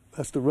 foot,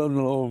 has to run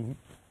along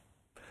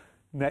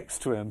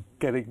next to him,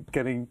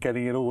 getting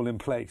it all in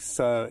place.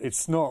 So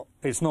it's not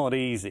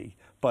easy,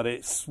 but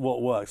it's what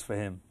works for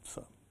him.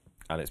 So.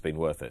 And it's been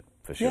worth it,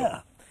 for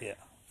sure. Yeah.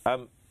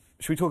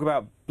 Should we talk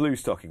about blue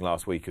stocking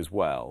last week as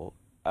well?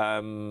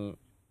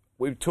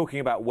 We were talking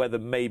about whether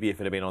maybe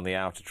if it had been on the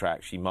outer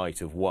track, she might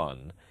have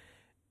won.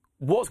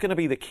 What's going to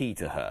be the key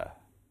to her?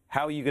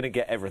 How are you going to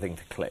get everything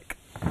to click?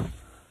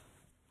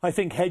 I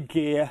think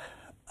headgear,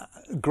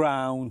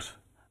 ground,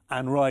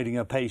 and riding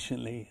her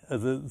patiently are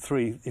the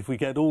three. If we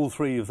get all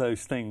 3 of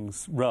those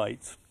things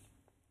right,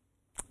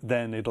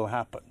 then it'll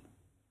happen.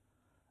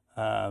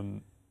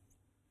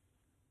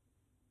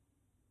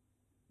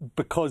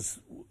 Because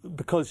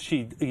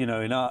she,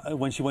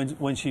 when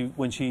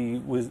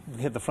she was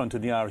hit the front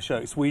of the Irish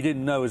Oaks, we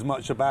didn't know as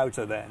much about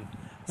her then.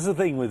 This is the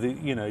thing with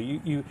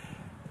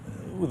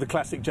with the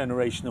classic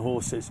generation of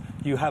horses,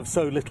 you have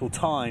so little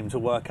time to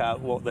work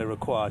out what they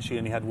require. She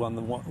only had the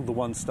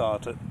one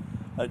start at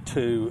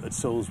 2 at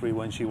Salisbury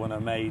when she won her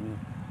maiden,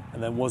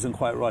 and then wasn't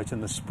quite right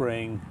in the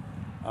spring.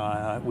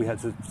 We had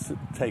to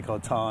take our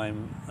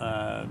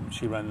time.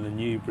 She ran in the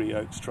Newbury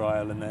Oaks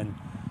trial, and then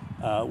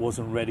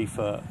wasn't ready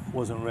for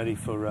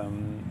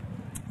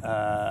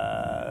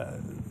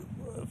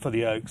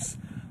the Oaks.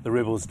 The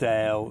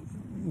Ribblesdale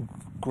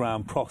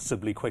ground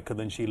possibly quicker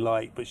than she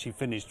liked, but she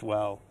finished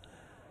well.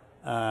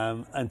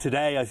 And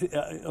today,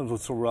 or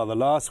rather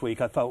last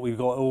week, I felt we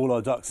got all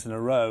our ducks in a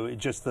row. It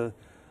just the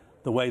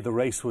way the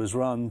race was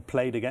run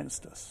played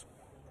against us.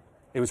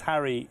 It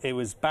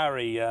was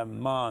Barry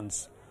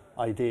Marn's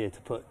idea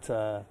to put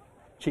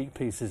cheek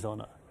pieces on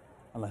her,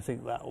 and I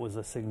think that was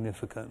a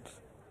significant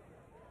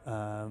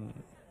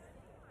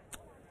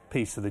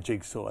piece of the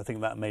jigsaw. I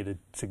think that made a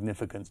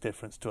significant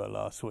difference to her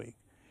last week.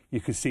 You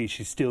could see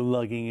she's still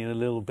lugging in a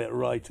little bit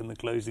right in the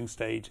closing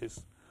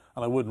stages,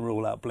 and I wouldn't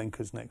rule out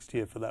blinkers next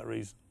year for that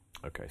reason.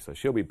 Okay, so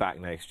she'll be back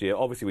next year.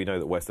 Obviously, we know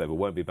that Westover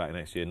won't be back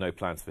next year. No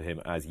plans for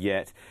him as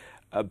yet.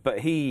 But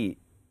he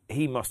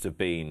must have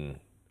been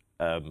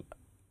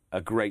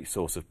a great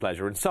source of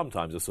pleasure and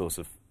sometimes a source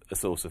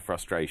of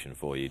frustration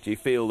for you. Do you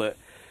feel that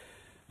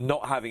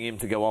not having him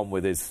to go on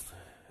with is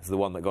the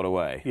one that got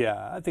away?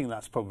 Yeah, I think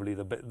that's probably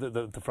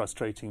the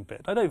frustrating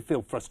bit. I don't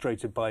feel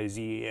frustrated by his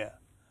year,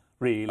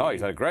 really. Oh,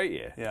 he's had a great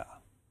year. Yeah.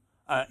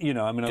 You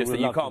know, I mean, just that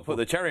you can't put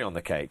the cherry on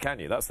the cake, can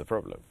you? That's the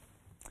problem.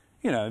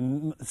 You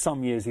know,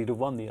 some years he'd have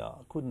won the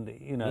Arc, wouldn't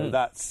he? You know,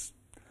 that's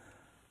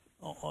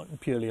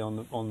purely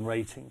on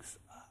ratings.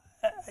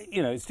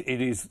 You know,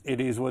 it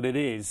is what it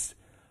is.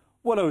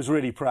 What I was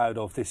really proud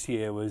of this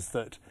year was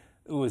that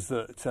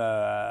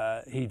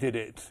he did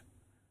it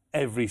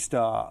every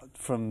start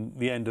from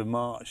the end of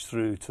March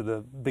through to the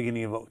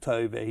beginning of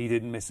October. He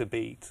didn't miss a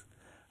beat,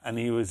 and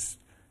he was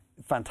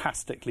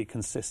fantastically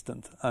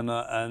consistent.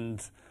 And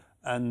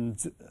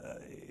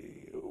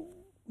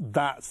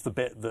that's the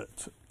bit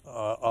that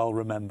I'll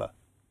remember.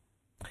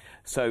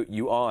 So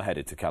you are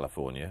headed to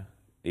California,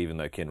 even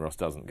though Kinross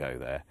doesn't go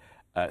there.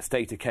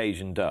 State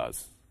Occasion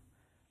does.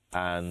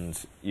 And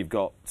you've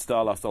got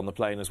Starlust on the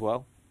plane as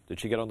well. Did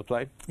she get on the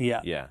plane? Yeah.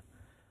 Yeah.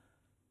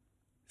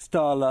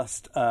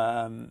 Starlust,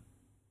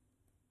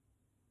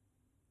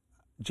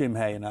 Jim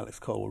Hay and Alex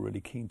Cole were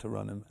really keen to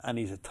run him, and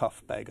he's a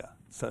tough beggar.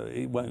 So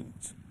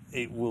it's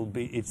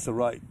the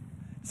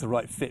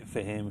right fit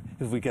for him.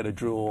 If we get a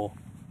draw,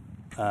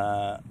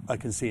 I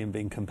can see him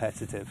being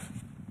competitive.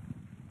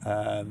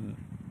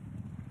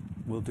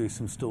 We'll do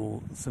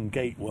some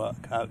gate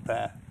work out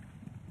there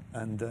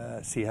and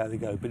see how they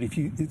go. But if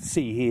you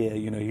see here,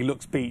 you know, he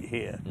looks beat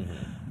here.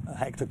 Mm-hmm.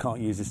 Hector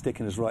can't use his stick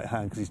in his right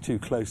hand because he's too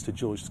close to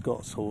George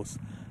Scott's horse.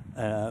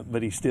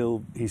 But he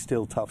still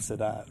toughs it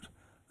out.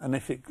 And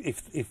if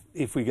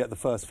we get the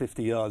first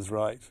 50 yards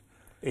right,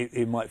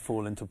 it might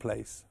fall into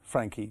place.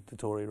 Frankie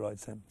Dettori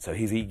rides him. So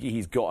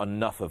he's got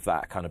enough of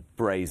that kind of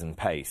brazen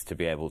pace to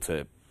be able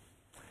to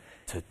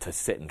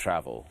sit and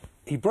travel.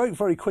 He broke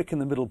very quick in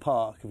the middle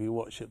park if you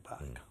watch it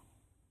back.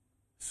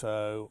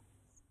 So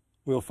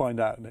we'll find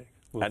out, Nick.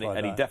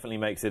 And he definitely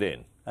makes it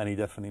in. And he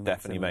definitely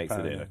makes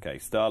it in. Okay,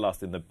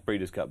 Starlust in the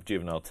Breeders' Cup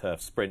Juvenile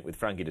Turf Sprint with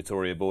Frankie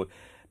Dettori aboard.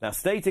 Now,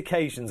 State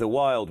Occasion's a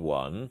wild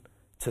one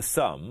to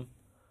some,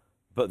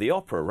 but the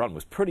Opera run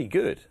was pretty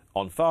good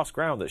on fast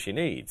ground that she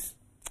needs.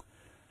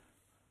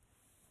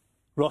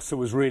 Rossa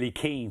was really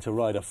keen to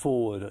ride her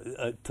forward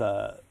at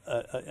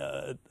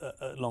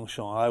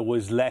Longchamp. I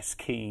was less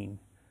keen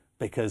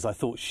because I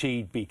thought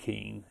she'd be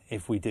keen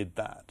if we did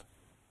that.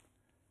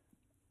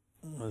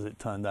 As it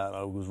turned out,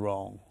 I was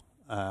wrong.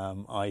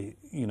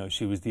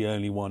 She was the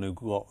only one who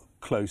got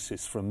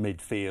closest from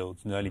midfield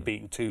and only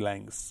beaten 2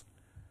 lengths.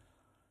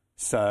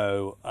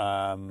 So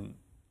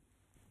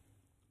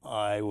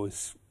I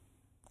was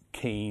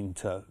keen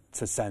to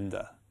send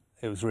her.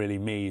 It was really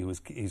me who's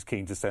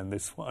keen to send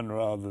this one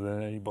rather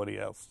than anybody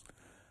else.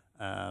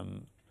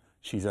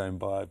 She's owned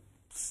by,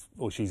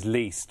 or she's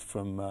leased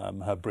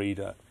from her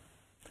breeder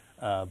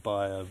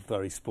by a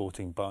very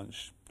sporting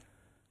bunch,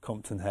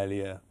 Compton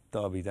Hellier,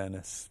 Derby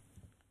Dennis,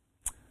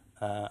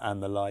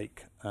 and the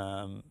like,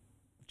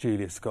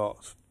 Julia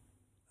Scott,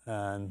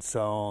 and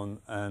so on,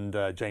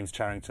 and James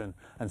Charrington,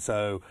 and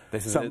so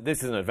this is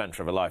an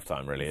adventure of a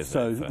lifetime, really,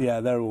 isn't it? So yeah,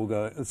 they're all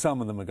going.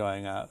 Some of them are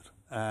going out,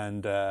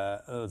 and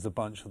there's a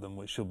bunch of them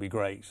which will be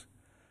great.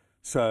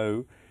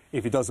 So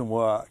if it doesn't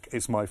work,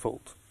 it's my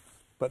fault,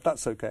 but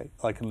that's okay.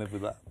 I can live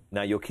with that.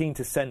 Now you're keen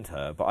to send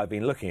her, but I've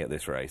been looking at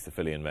this race, the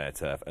Filly and Mare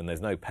Turf, and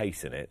there's no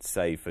pace in it,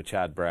 save for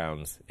Chad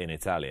Brown's in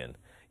Italian.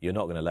 You're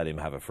not going to let him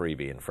have a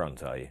freebie in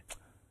front, are you?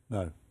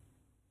 No.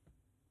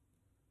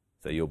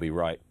 So you'll be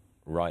right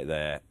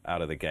there,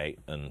 out of the gate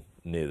and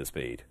near the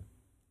speed.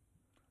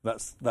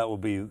 That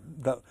would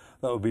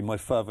be my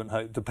fervent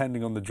hope,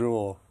 depending on the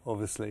draw,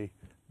 obviously,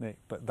 Nick.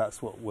 But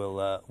that's what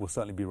we'll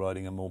certainly be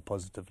riding her more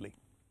positively.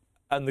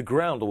 And the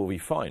ground will be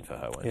fine for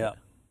her, won't it?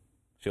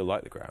 She'll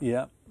like the ground.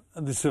 Yeah.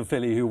 And this is a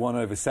filly who won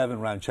over 7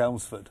 round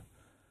Chelmsford.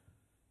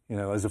 You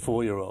know, as a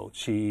 4-year-old,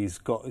 she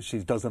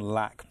doesn't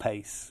lack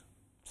pace.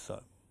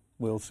 So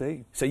we'll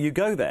see. So you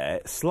go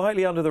there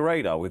slightly under the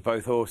radar with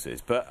both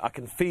horses, but I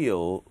can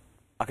feel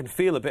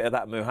a bit of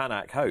that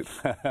Muhanak hope.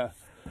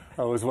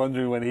 I was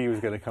wondering when he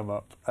was going to come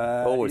up.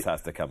 Always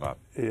has to come up.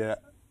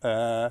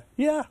 Yeah.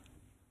 Yeah.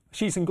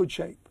 She's in good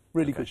shape.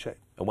 Really good shape.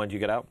 And when do you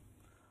get out?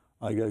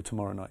 I go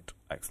tomorrow night.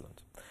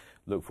 Excellent.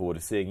 Look forward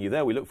to seeing you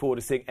there. We look forward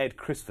to seeing Ed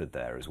Crisford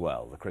there as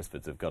well. The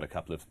Crisfords have got a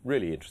couple of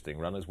really interesting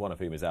runners, one of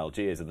whom is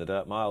Algiers in the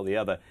Dirt Mile. The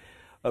other,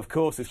 of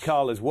course, is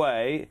Carla's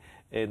Way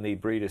in the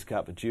Breeders'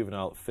 Cup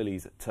Juvenile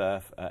Fillies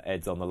Turf.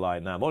 Ed's on the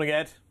line now. Morning,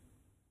 Ed.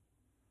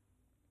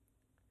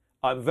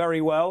 I'm very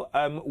well.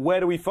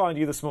 Where do we find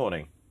you this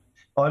morning?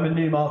 I'm in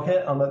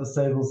Newmarket. I'm at the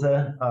stables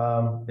here.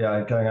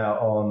 Going out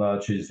on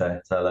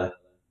Tuesday. So there.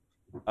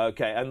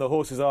 Okay, and the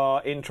horses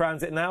are in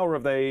transit now, or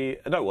have they?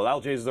 No, well,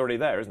 Algiers is already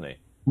there, isn't he?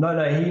 No,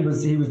 he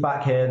was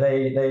back here.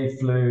 They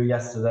flew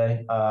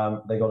yesterday.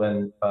 They got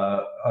in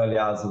early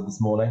hours of this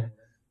morning.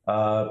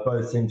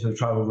 Both seem to have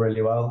travelled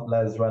really well.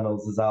 Les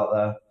Reynolds is out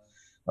there.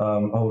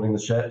 holding the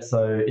ship.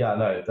 So yeah,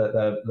 no,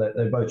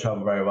 they both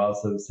travel very well.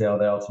 So we'll see how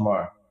they are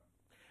tomorrow.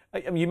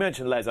 I mean, you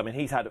mentioned Les. I mean,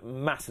 he's had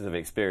masses of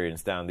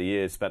experience down the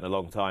years. Spent a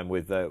long time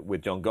with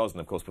John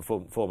Gosden, of course,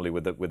 formerly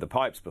with the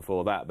Pipes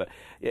before that. But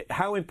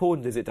how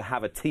important is it to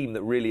have a team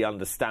that really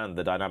understand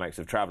the dynamics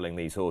of travelling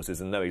these horses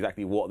and know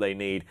exactly what they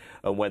need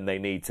and when they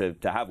need to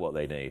have what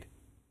they need?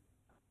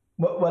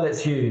 Well,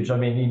 it's huge. I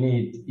mean,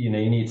 you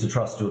need to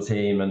trust your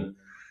team, and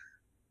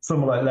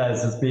someone like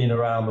Les has been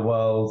around the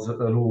world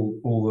at all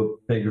the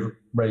big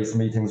race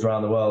meetings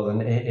around the world,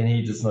 and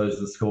he just knows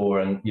the score,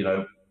 and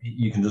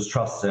you can just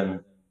trust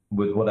him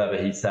with whatever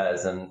he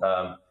says, and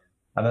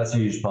that's a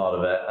huge part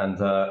of it.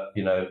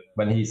 And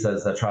when he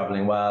says they're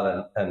travelling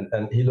well,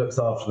 and he looks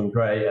after them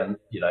great, and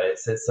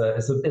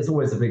it's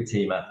always a big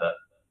team effort.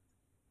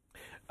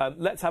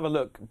 Let's have a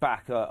look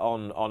back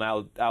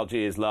on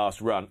Algiers'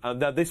 last run.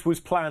 Now, this was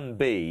Plan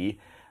B.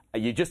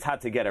 You just had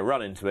to get a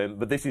run into him,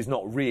 but this is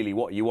not really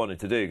what you wanted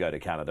to do. Go to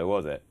Canada,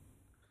 was it?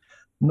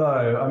 No,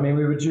 I mean,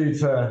 we were due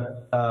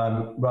to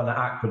run an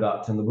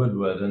aqueduct in the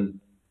Woodward, and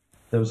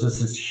there was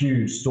just this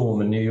huge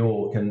storm in New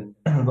York, and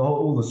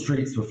all the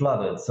streets were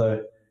flooded.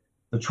 So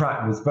the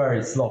track was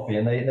very sloppy,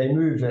 and they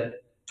moved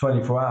it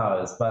 24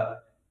 hours.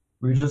 But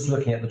we were just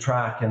looking at the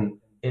track, and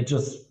it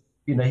just,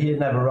 he had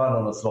never run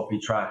on a sloppy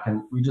track,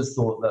 and we just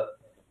thought that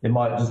it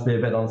might just be a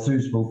bit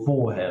unsuitable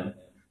for him,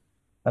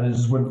 and it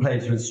just wouldn't play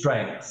to his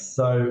strengths.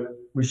 So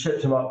we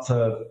shipped him up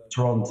to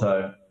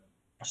Toronto.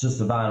 It's just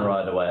a van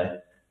ride away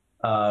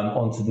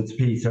onto the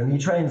TIEA, and he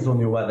trains on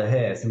your weather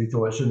here, so we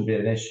thought it shouldn't be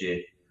an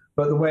issue.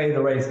 But the way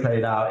the race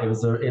played out, it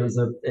was a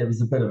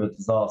bit of a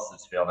disaster,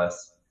 to be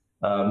honest.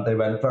 They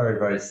went very,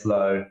 very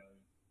slow.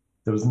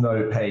 There was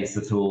no pace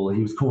at all.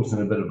 He was caught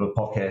in a bit of a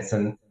pocket,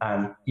 and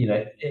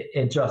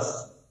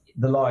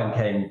the line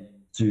came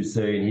too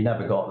soon. He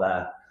never got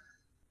there.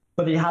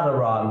 But he had a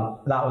run.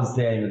 That was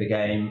the aim of the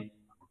game.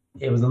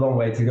 It was a long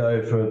way to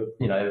go for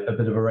a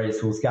bit of a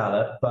racehorse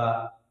gallop,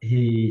 but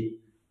he's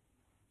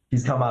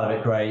come out of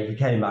it great. He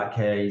came back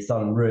here. He's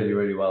done really,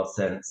 really well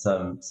since.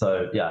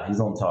 So yeah,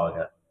 he's on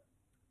target.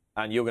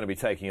 And you're going to be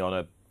taking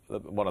on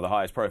one of the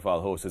highest profile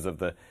horses of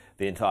the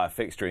entire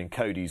fixture in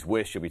Cody's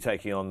Wish. You'll be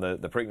taking on the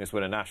Preakness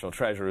winner National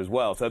Treasure as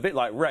well. So a bit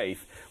like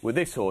Rafe, with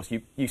this horse,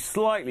 you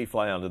slightly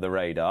fly under the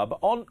radar. But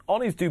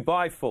on his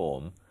Dubai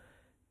form,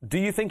 do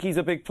you think he's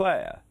a big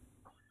player?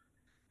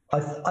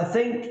 I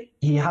think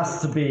he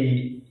has to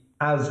be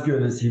as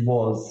good as he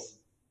was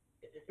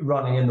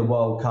running in the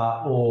World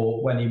Cup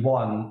or when he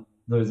won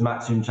those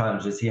Maximum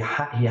Challenges. He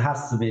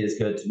has to be as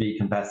good to be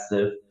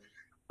competitive.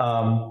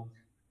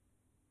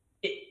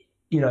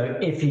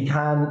 If he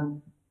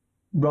can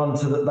run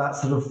to that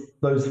sort of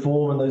those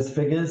form and those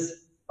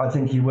figures, I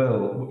think he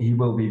will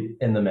be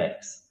in the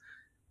mix.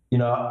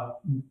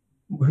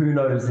 Who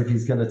knows if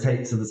he's going to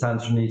take to the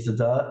Santa Anita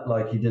dirt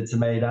like he did to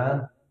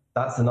Meydan?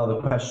 That's another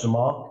question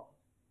mark.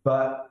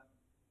 But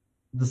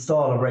the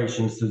style of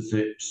racing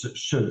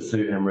should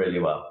suit him really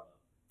well.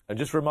 And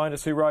just remind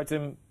us who rides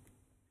him,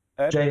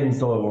 Ed? James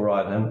Doyle will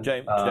ride him.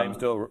 James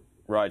Doyle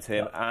rides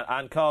him, yeah.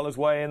 And Carla's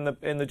Way in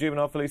the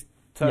Juvenile Fillies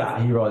turf.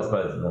 Yeah, he rides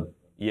both of them.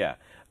 Yeah,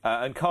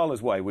 and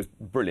Carla's Way was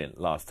brilliant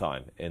last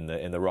time in the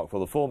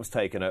Rockpool. The form's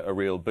taken a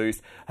real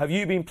boost. Have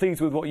you been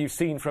pleased with what you've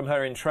seen from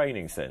her in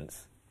training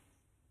since?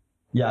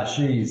 Yeah,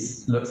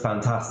 looks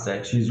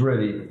fantastic. She's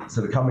really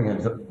sort of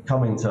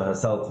coming to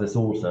herself this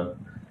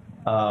autumn.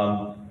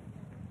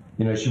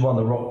 She won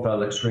the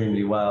Rockville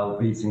extremely well,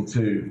 beating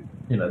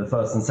the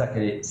first and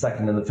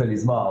second in the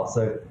Fillies Mile.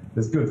 So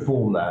there's good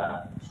form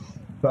there.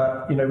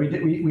 But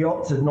we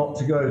opted not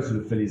to go to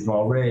the Fillies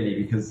Mile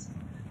really because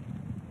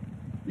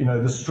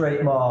the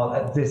straight mile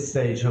at this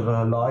stage of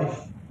her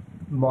life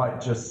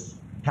might just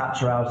catch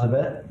her out a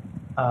bit.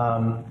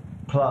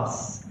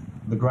 Plus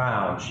the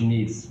ground, she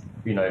needs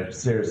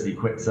seriously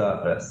quick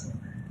surface.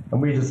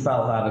 And we just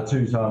felt that a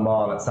two-turn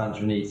mile at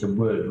Santa Anita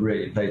would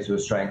really play to her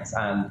strengths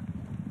and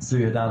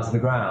suit her down to the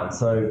ground.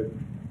 So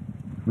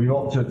we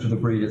opted for the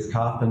Breeders'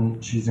 Cup,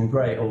 and she's in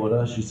great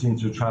order. She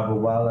seems to have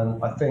travelled well,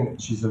 and I think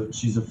she's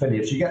a filly.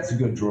 If she gets a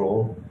good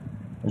draw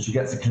and she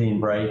gets a clean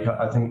break,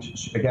 I think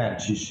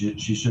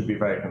she should be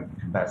very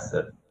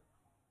competitive.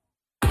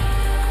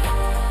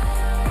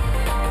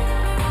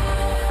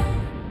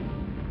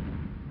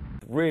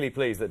 Really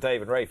pleased that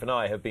Dave and Rafe and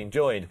I have been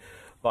joined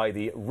by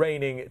the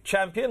reigning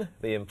champion,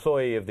 the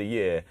Employee of the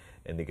Year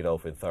in the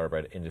Godolphin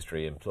Thoroughbred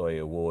Industry Employee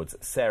Awards,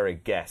 Sarah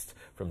Guest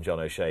from John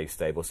O'Shea's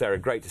stable. Sarah,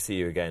 great to see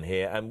you again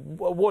here, and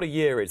what a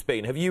year it's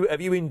been. Have you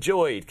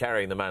enjoyed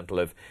carrying the mantle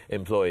of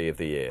Employee of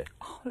the Year?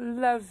 Oh,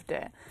 loved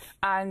it,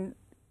 and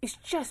it's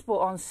just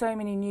brought on so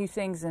many new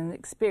things and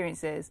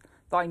experiences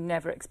that I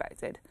never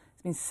expected.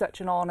 It's been such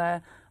an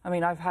honour. I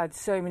mean, I've had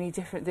so many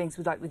different things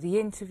with the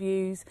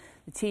interviews,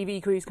 the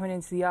TV crews coming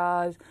into the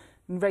yard,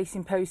 and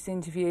Racing Post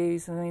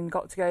interviews. I mean,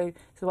 got to go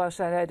to the Welsh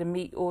Senedd and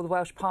meet all the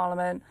Welsh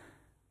Parliament.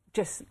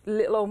 Just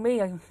little old me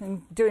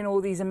and doing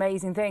all these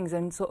amazing things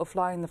and sort of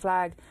flying the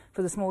flag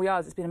for the small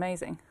yards. It's been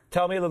amazing.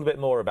 Tell me a little bit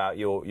more about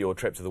your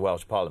trip to the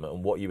Welsh Parliament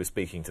and what you were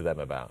speaking to them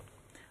about.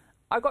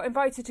 I got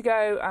invited to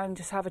go and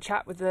just have a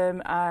chat with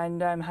them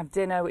and have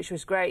dinner, which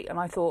was great. And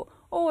I thought,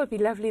 oh, it'd be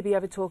lovely to be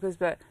other talkers,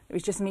 but it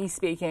was just me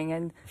speaking.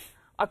 And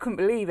I couldn't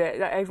believe it,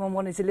 that everyone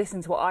wanted to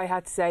listen to what I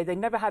had to say. They'd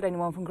never had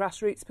anyone from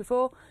grassroots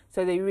before,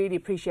 so they really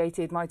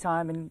appreciated my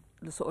time and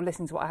sort of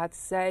listened to what I had to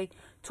say.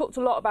 Talked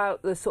a lot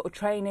about the sort of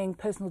training,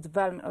 personal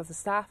development of the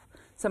staff,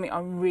 something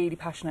I'm really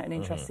passionate and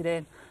interested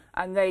in.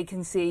 And they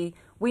can see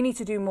we need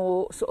to do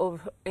more sort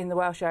of in the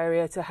Welsh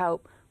area to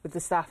help with the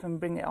staff and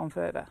bring it on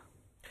further.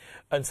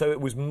 And so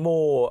it was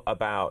more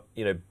about,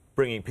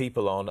 bringing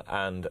people on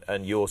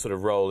and your sort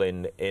of role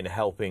in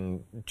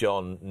helping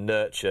John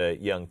nurture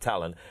young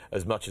talent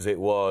as much as it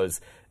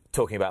was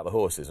talking about the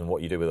horses and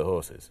what you do with the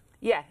horses.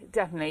 Yeah,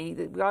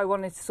 definitely. I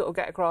wanted to sort of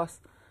get across,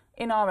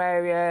 in our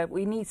area,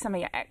 we need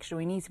something extra.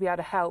 We need to be able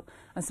to help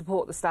and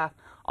support the staff.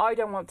 I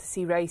don't want to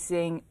see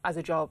racing as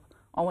a job.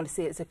 I want to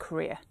see it as a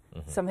career,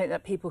 something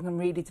that people can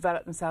really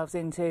develop themselves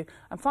into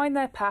and find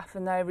their path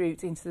and their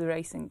route into the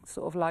racing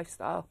sort of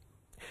lifestyle.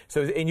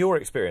 So, in your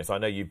experience, I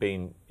know you've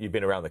been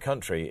around the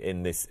country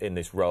in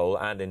this role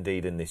and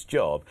indeed in this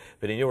job.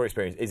 But in your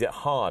experience, is it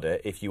harder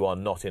if you are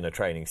not in a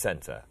training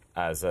centre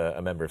as a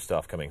member of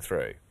staff coming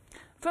through?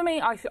 For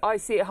me, I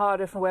see it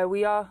harder from where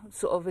we are,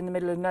 sort of in the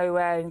middle of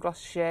nowhere in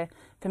Gloucestershire,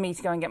 for me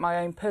to go and get my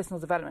own personal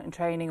development and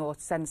training or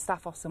to send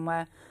staff off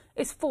somewhere.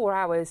 It's 4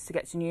 hours to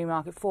get to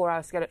Newmarket, 4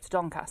 hours to get up to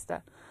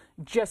Doncaster.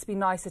 Just be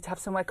nicer to have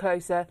somewhere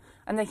closer,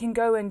 and they can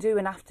go and do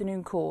an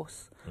afternoon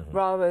course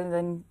rather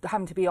than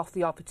having to be off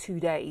the yard for 2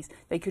 days.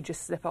 They could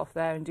just slip off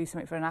there and do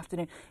something for an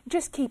afternoon.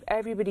 Just keep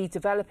everybody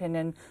developing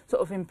and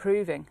sort of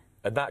improving.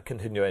 And that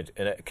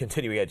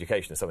continuing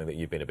education is something that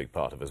you've been a big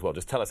part of as well.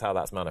 Just tell us how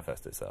that's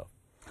manifested itself.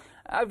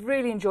 I've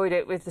really enjoyed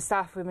it with the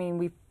staff. I mean,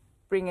 we've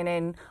bringing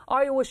in,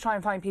 I always try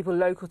and find people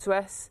local to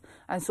us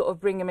and sort of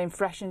bring them in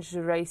fresh into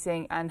the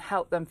racing and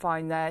help them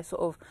find their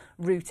sort of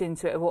route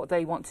into it, of what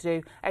they want to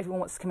do. Everyone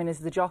wants to come in as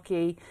the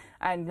jockey,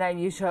 and then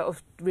you sort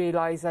of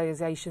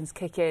realisations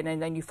kick in, and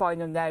then you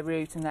find them their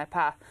route and their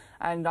path.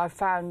 And I've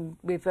found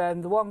with the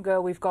one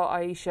girl we've got,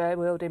 Aisha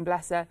Wilding,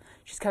 bless her,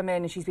 she's come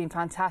in and she's been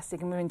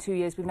fantastic, and within 2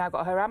 years we've now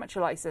got her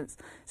amateur licence,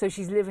 so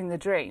she's living the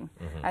dream.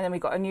 And then we've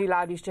got a new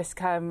lad who's just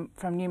come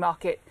from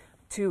Newmarket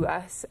to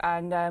us,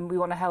 and we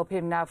want to help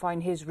him now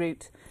find his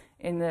route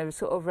in the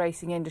sort of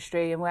racing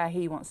industry and where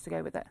he wants to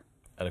go with it.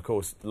 And of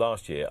course,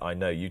 last year, I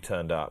know you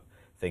turned up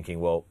thinking,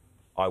 well,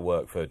 I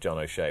work for John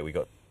O'Shea, we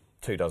got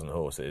 24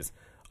 horses,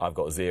 I've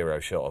got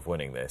zero shot of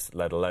winning this,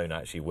 let alone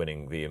actually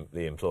winning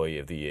the Employee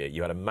of the Year.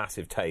 You had a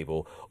massive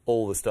table,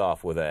 all the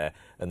staff were there,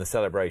 and the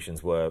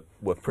celebrations were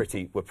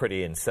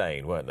pretty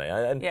insane, weren't they?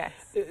 And yes.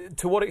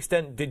 To what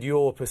extent did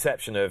your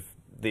perception of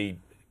the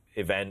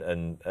event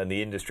and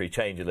the industry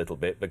change a little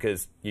bit,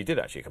 because you did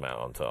actually come out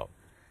on top?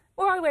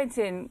 Well, I went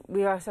in,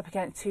 we were up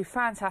against two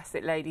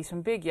fantastic ladies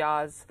from big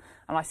yards,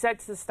 and I said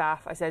to the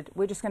staff, I said,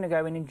 we're just going to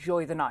go and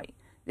enjoy the night.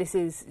 This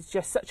is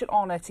just such an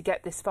honour to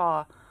get this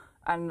far,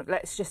 and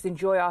let's just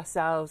enjoy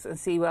ourselves and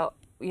see, well,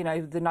 you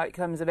know, the night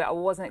comes a bit. I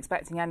wasn't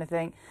expecting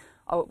anything.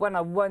 When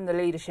I won the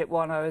leadership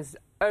one, I was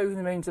over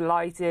the moon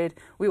delighted.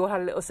 We all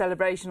had a little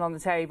celebration on the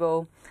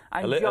table.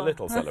 And a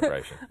little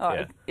celebration.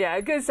 Yeah,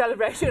 a good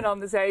celebration on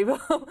the table.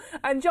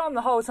 And John,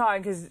 the whole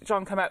time, because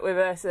John came out with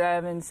us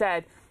and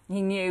said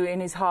he knew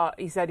in his heart,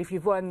 he said if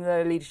you've won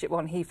the leadership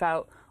one, he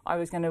felt I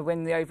was going to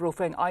win the overall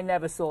thing. I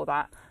never saw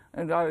that.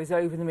 And I was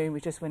over the moon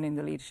with just winning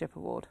the leadership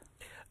award.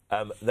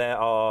 There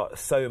are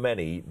so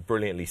many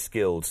brilliantly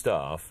skilled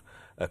staff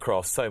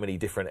across so many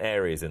different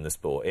areas in the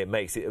sport. It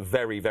makes it a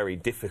very, very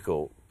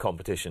difficult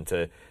competition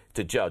to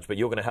judge, but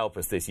you're going to help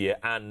us this year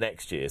and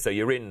next year, so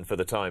you're in for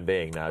the time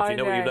being now. Do you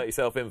know what you've let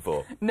yourself in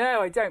for?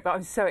 No, I don't, but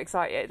I'm so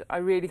excited. I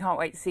really can't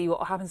wait to see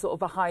what happens sort of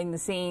behind the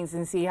scenes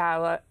and see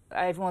how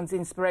everyone's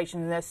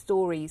inspiration and their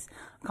stories.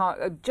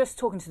 Just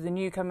talking to the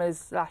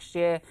newcomers last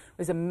year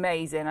was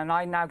amazing, and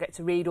I now get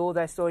to read all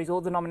their stories, all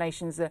the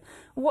nominations,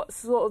 what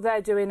sort of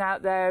they're doing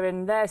out there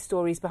and their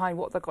stories behind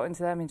what they've got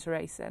into them into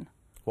racing.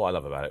 What I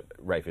love about it,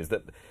 Rafe, is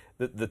that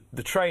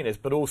the trainers,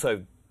 but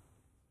also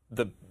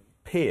the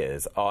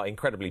peers, are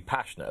incredibly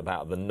passionate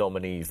about the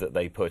nominees that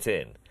they put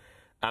in.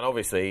 And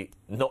obviously,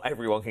 not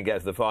everyone can get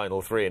to the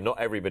final three and not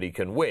everybody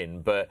can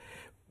win, but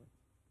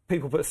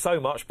people put so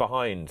much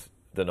behind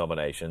the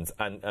nominations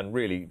and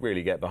really,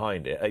 really get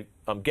behind it.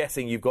 I'm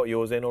guessing you've got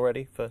yours in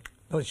already for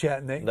not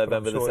yet, Nick,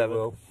 November but I'm sure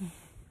the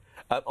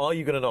 7th? Are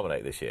you going to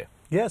nominate this year?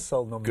 Yes,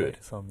 I'll nominate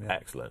Good. some. Yeah.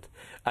 Excellent.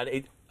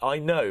 And I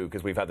know,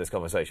 because we've had this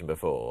conversation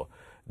before,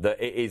 that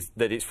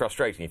it's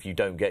frustrating if you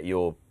don't get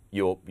your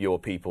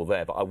people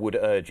there, but I would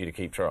urge you to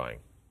keep trying.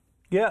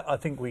 Yeah, I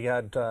think we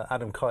had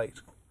Adam Kite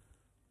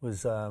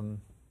was got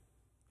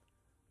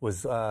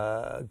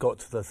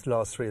to the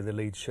last three of the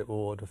leadership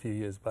award a few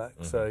years back.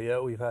 Mm-hmm. So yeah,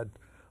 we've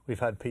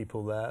had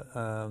people there,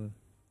 and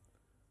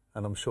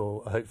I'm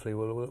sure hopefully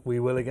we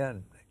will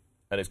again.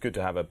 And it's good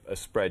to have a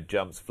spread,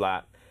 jumps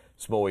flat,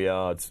 small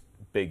yards,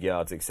 big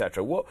yards,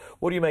 etc. What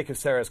do you make of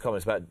Sarah's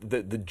comments about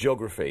the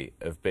geography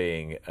of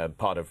being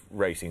part of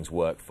racing's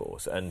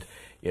workforce, and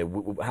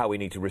how we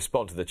need to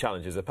respond to the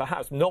challenges of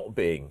perhaps not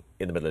being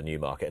in the middle of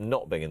Newmarket and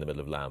not being in the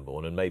middle of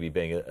Lambourne and maybe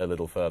being a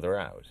little further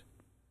out?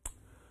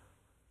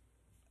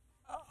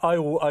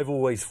 I've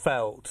always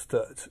felt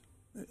that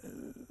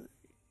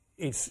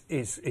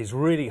it's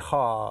really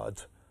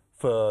hard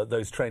for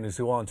those trainers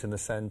who aren't in the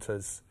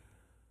centres,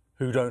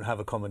 who don't have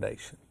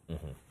accommodation.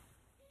 Mm-hmm.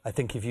 I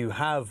think if you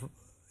have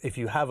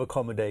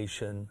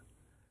accommodation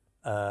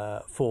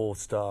for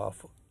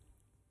staff,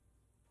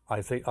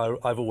 I think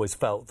I've always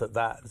felt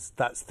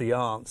that's the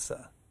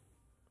answer,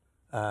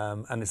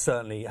 and it's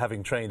certainly,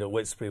 having trained at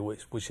Whitesbury,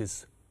 which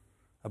is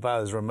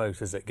about as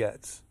remote as it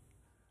gets.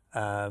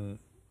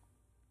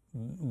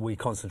 We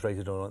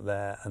concentrated on it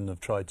there, and have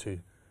tried to.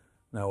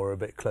 Now we're a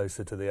bit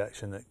closer to the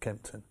action at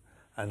Kempton,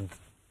 and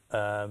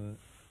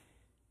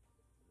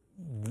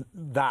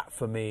that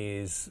for me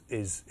is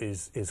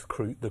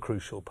the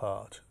crucial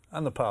part,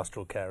 and the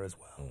pastoral care as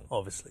well.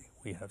 Obviously,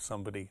 we have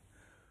somebody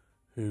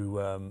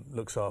who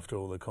looks after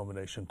all the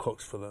accommodation,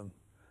 cooks for them,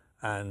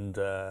 and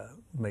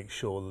makes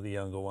sure that the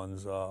younger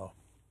ones are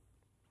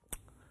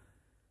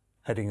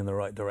heading in the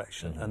right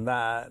direction, and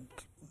that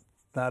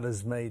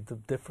has made the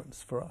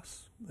difference for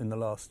us in the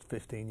last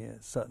 15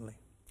 years, certainly.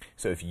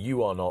 So if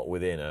you are not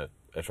within a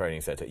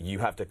training centre, you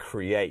have to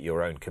create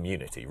your own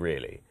community,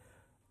 really.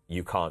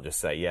 You can't just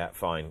say, yeah,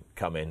 fine,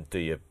 come in, do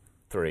your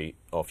 3,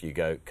 off you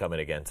go, come in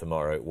again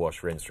tomorrow,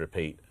 wash, rinse,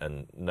 repeat,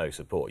 and no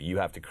support. You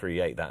have to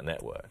create that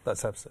network.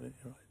 That's absolutely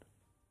right.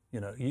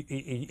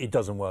 It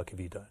doesn't work if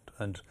you don't.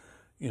 And,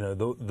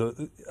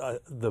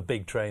 the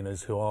big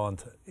trainers who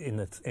aren't in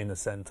a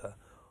centre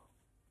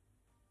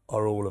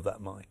are all of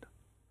that mind.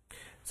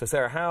 So,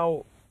 Sarah,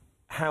 how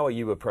are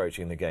you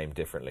approaching the game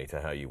differently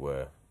to how you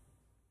were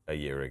a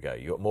year ago?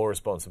 You got more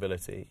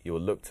responsibility. You were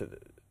looked at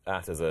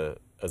as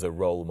a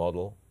role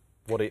model.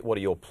 What are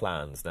your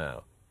plans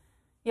now?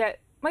 Yeah,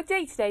 my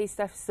day-to-day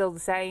stuff is still the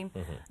same,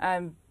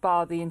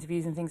 bar the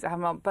interviews and things that I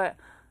have on. But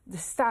the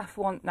staff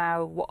want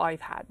now what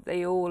I've had.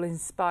 They all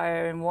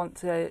inspire and want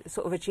to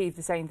sort of achieve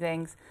the same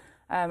things.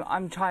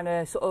 I'm trying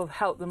to sort of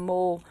help them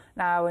more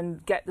now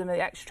and get them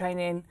the extra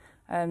training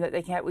that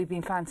they can get. We've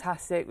been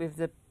fantastic with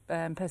the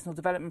personal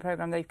development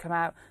program. They've come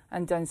out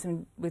and done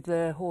some with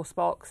the horse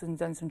box and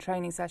done some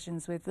training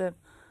sessions with them.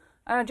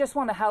 And I just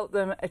want to help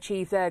them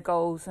achieve their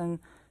goals and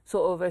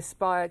sort of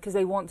aspire, because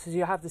they want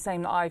to have the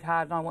same that I've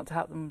had, and I want to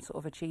help them sort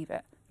of achieve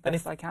it the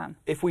best I can.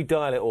 If we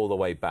dial it all the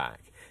way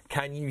back,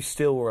 can you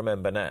still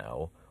remember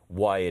now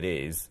why it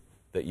is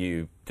that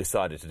you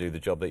decided to do the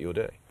job that you're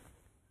doing?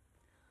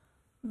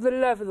 The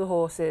love of the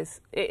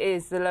horses. It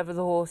is the love of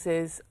the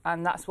horses,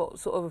 and that's what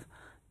sort of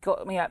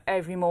got me up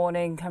every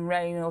morning, come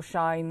rain or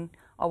shine.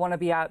 I want to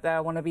be out there,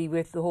 I want to be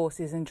with the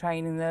horses and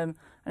training them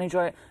and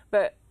enjoy it.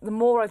 But the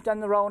more I've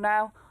done the role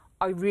now,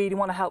 I really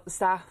want to help the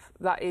staff.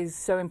 That is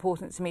so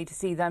important to me, to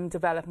see them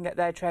develop and get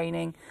their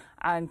training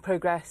and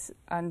progress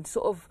and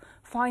sort of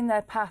find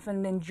their path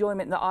and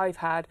enjoyment that I've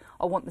had.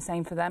 I want the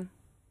same for them.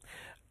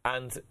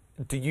 And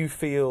do you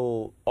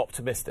feel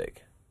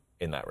optimistic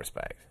in that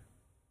respect?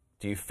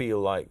 Do you feel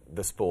like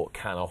the sport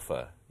can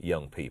offer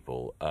young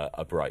people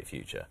a bright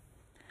future?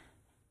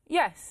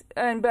 Yes,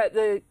 but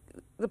the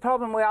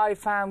problem where I've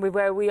found with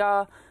where we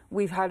are,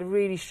 we've had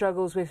really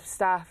struggles with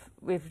staff,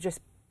 with just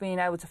being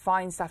able to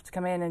find staff to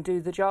come in and do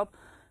the job.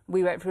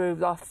 We went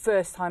through our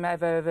first time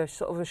ever of a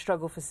sort of a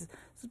struggle for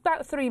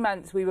about 3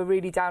 months. We were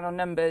really down on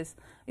numbers.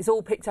 It's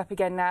all picked up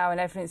again now and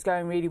everything's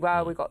going really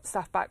well. We've got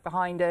staff back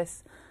behind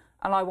us,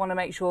 and I want to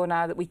make sure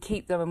now that we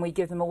keep them and we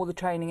give them all the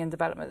training and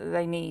development that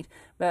they need.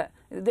 But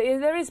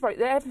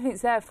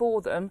everything's there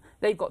for them.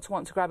 They've got to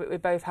want to grab it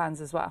with both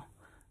hands as well.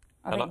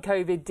 I think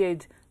COVID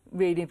did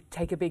really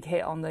take a big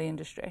hit on the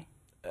industry.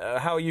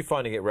 How are you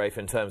finding it, Rafe,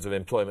 in terms of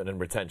employment and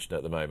retention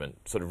at the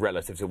moment, sort of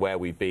relative to where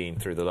we've been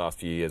through the last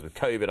few years with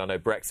COVID? I know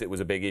Brexit was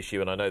a big issue,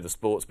 and I know the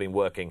sport's been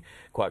working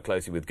quite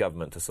closely with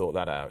government to sort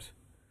that out.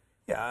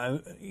 Yeah,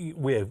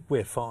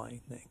 we're fine,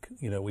 Nick.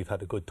 We've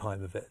had a good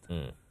time of it.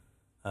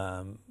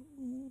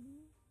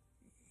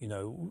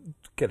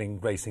 Getting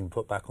racing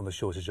put back on the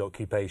shortage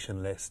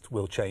occupation list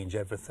will change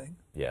everything.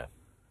 Yeah.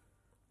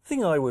 The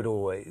thing I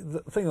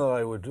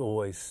would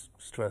always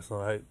stress,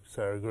 and I hope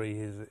Sarah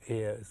agrees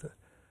here, is that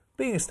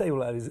being a stable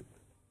lad is,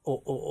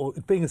 or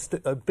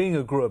being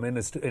a groom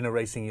in a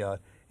racing yard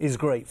is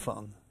great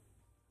fun.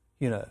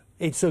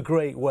 It's a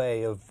great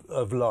way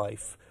of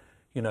life.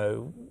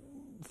 So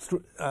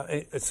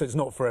it's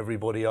not for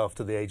everybody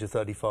after the age of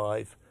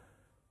 35,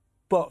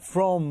 but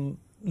from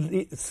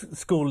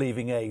school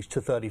leaving age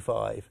to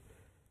 35,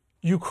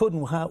 you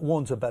couldn't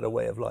want a better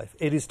way of life.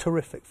 It is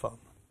terrific fun.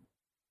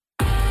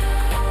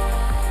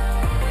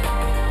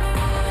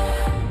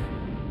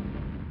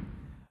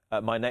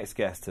 My next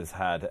guest has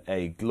had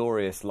a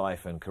glorious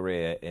life and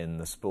career in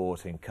the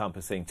sport,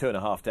 encompassing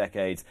 2.5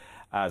 decades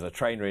as a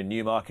trainer in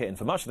Newmarket, and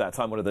for much of that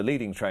time one of the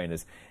leading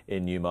trainers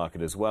in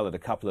Newmarket as well, at a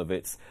couple of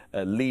its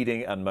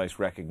leading and most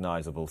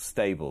recognisable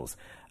stables.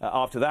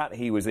 After that,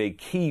 he was a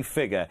key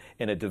figure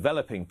in a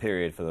developing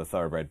period for the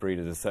Thoroughbred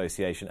Breeders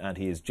Association, and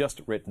he has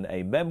just written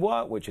a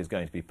memoir which is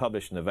going to be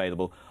published and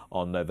available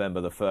on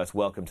November the 1st.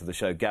 Welcome to the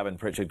show, Gavin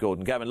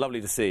Pritchard-Gordon. Gavin,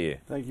 lovely to see you.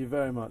 Thank you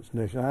very much,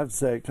 Nick. I have to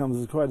say it comes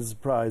as quite a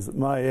surprise at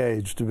my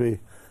age to be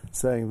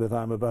saying that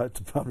I'm about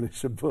to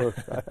publish a book,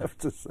 I have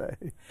to say.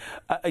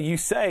 You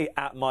say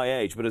at my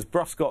age, but as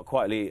Bruff Scott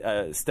quite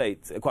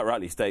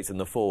rightly states in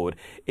the foreword,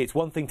 it's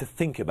one thing to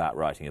think about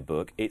writing a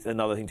book, it's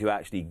another thing to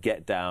actually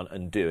get down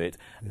and do it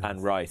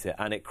and write it.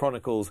 And it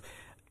chronicles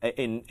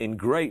in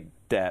great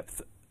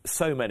depth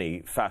so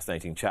many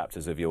fascinating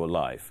chapters of your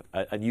life,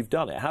 and you've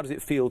done it. How does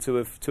it feel to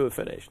have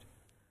finished?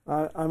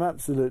 I'm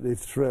absolutely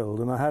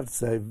thrilled, and I have to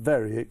say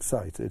very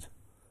excited,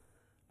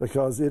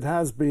 because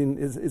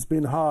it's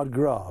been hard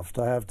graft,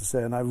 I have to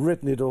say, and I've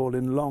written it all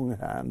in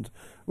longhand,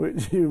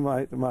 which you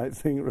might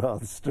think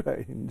rather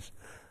strange.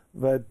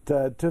 But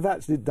to have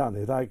actually done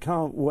it, I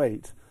can't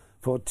wait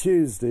for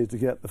Tuesday to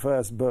get the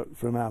first book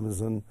from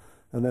Amazon,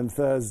 and then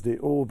Thursday,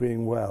 all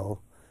being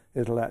well,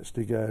 it'll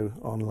actually go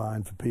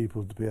online for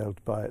people to be able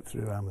to buy it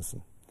through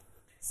Amazon.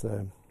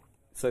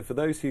 So for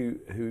those who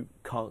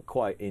can't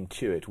quite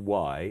intuit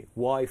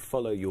why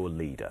follow your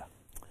leader?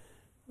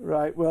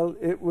 Right. Well,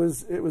 it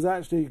was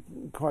actually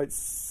quite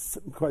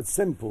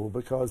simple,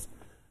 because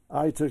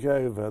I took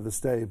over the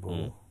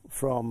stable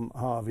from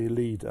Harvey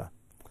Leader,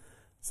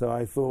 so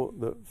I thought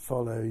that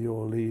 "Follow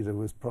Your Leader"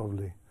 was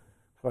probably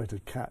quite a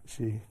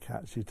catchy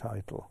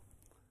title,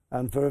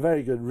 and for a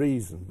very good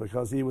reason,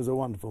 because he was a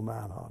wonderful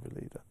man, Harvey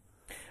Leader.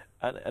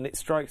 And it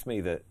strikes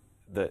me that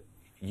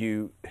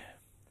you're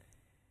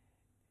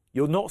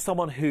not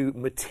someone who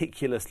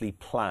meticulously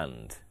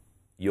planned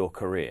your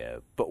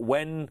career, but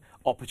when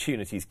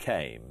opportunities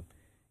came,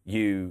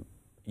 you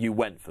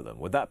went for them.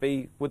 Would that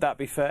be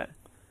fair?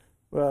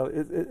 Well,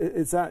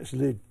 it's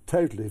actually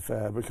totally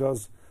fair,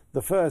 because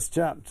the first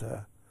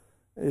chapter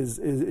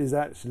is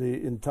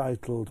actually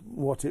entitled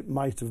 "What It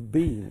Might Have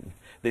Been."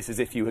 This is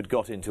if you had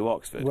got into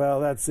Oxford. Well,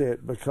 that's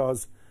it,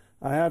 because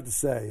I have to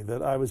say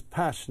that I was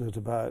passionate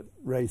about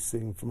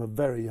racing from a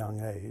very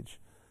young age,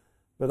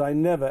 but I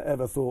never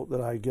ever thought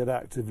that I'd get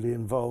actively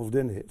involved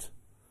in it.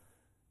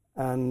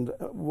 And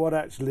what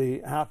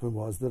actually happened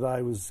was that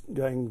I was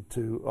going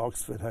to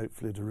Oxford,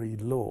 hopefully, to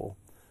read law,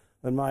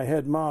 and my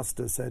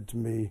headmaster said to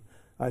me,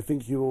 "I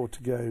think you ought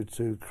to go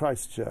to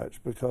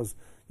Christchurch, because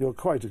you're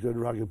quite a good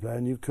rugby player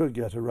and you could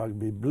get a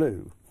rugby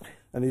blue."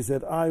 And he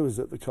said, "I was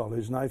at the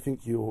college and I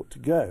think you ought to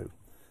go."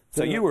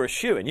 So you were a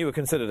shoo-in. You were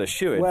considered a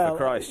shoo-in for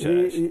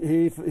Christchurch.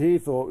 He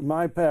thought,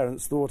 my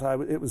parents thought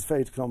it was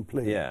fait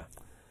accompli. Yeah.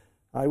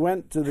 I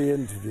went to the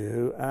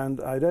interview,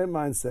 and I don't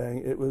mind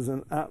saying it was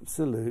an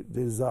absolute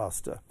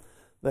disaster.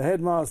 The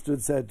headmaster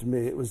had said to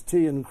me it was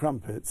tea and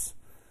crumpets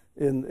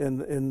in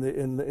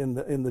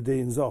the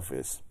dean's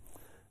office.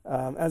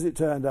 As it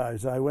turned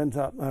out, I went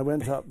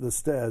up the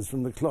stairs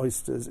from the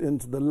cloisters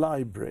into the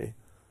library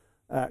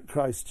at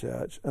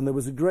Christchurch, and there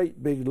was a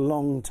great big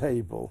long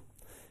table.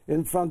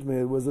 In front of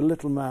me was a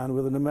little man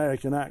with an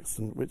American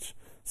accent, which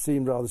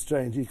seemed rather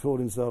strange. He called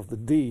himself the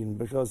Dean,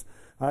 because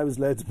I was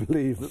led to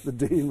believe that the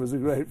Dean was a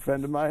great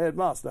friend of my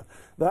headmaster.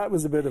 That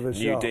was a bit of a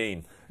shock. New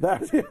Dean.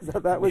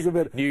 That was a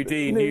bit... New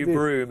Dean, new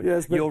broom.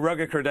 Yes, your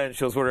rugger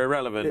credentials were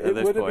irrelevant at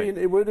this point.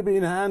 It would have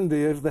been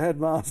handy if the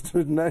headmaster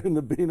had known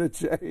there'd been a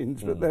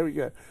change, but there we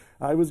go.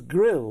 I was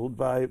grilled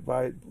by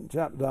a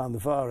chap down the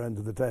far end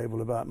of the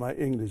table about my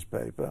English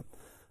paper,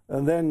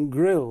 and then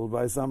grilled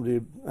by somebody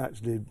who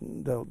actually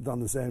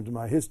done the same to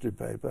my history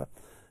paper.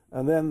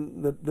 And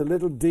then the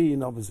little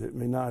dean opposite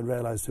me, now I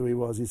realised who he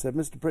was, he said,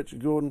 "Mr.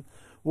 Pritchard-Gordon,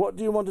 what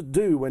do you want to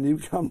do when you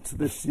come to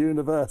this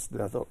university?"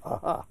 I thought,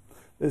 aha,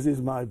 this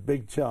is my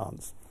big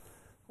chance.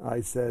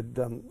 I said,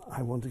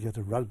 "I want to get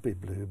a rugby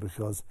blue,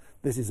 because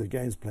this is a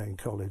games-playing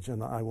college,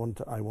 and I want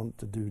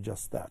to do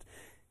just that."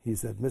 He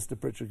said, "Mr.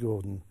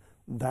 Pritchard-Gordon,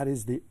 that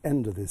is the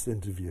end of this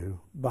interview.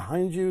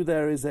 Behind you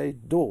there is a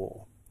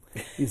door."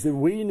 He said,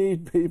 "We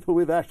need people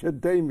with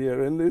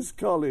academia in this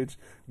college.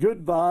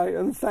 Goodbye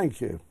and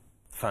thank you."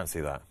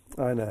 Fancy that.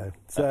 I know.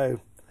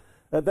 So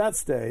at that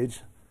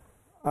stage,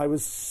 I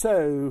was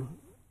so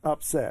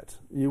upset,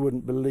 you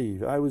wouldn't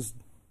believe. I was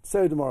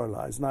so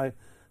demoralised. And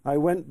I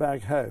went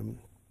back home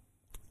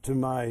to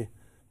my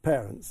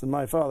parents. And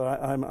my father,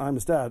 I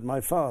must add, my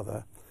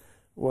father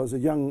was a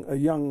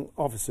young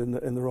officer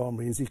in the Royal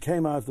Marines. He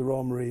came out of the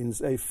Royal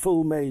Marines a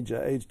full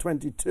major, aged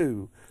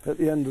 22, at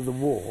the end of the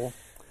war.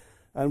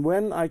 And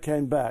when I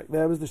came back,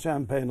 there was the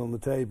champagne on the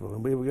table,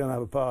 and we were going to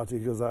have a party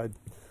because I'd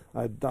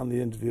done the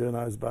interview and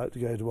I was about to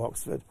go to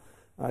Oxford.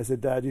 I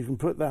said, "Dad, you can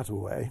put that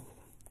away."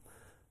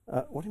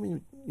 "What do you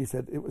mean?" He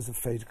said, "It was a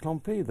fait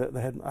accompli."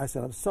 I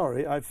said, "I'm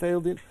sorry, I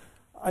failed it."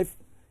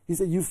 He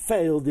said, "You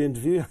failed the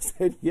interview." I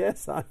said,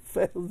 "Yes, I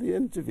failed the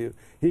interview."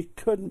 He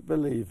couldn't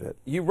believe it.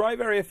 You write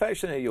very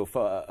affectionately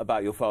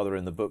about your father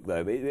in the book,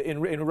 though,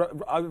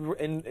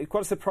 in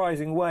quite a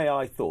surprising way,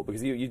 I thought,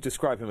 because you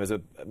describe him as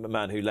a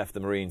man who left the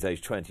Marines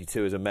aged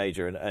 22 as a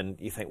major,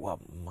 and you think, well,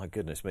 my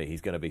goodness me,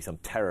 he's going to be some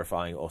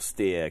terrifying,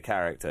 austere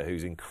character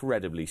who's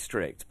incredibly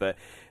strict. But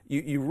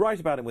you write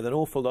about him with an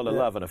awful lot of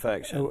love and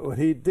affection. Well,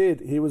 he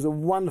did. He was a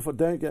wonderful,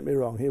 don't get me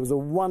wrong, he was a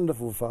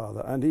wonderful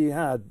father, and he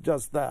had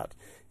just that.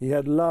 He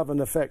had love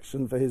and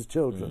affection for his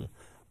children,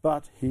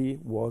 but he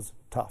was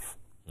tough.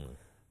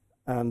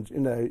 And, you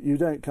know, you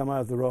don't come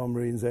out of the Royal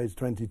Marines age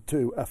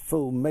 22 a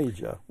full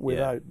major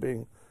without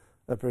being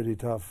a pretty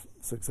tough,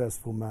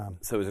 successful man.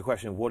 So it was a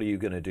question of what are you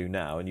going to do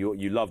now? And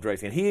you loved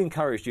racing. And he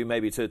encouraged you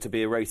maybe to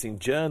be a racing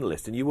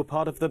journalist, and you were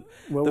part of the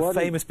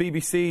famous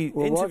BBC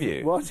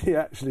interview. What he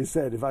actually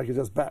said, if I could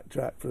just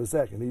backtrack for a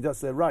second, he just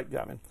said, "Right,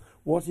 Gavin,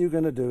 what are you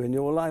going to do in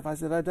your life?" I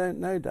said, "I don't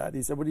know, Dad."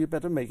 He said, "Well, you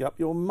better make up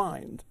your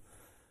mind,"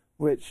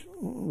 which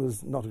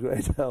was not a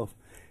great help.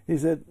 He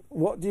said,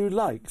 "What do you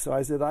like?" So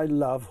I said, "I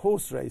love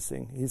horse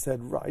racing." He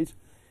said, "Right."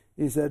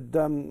 He said,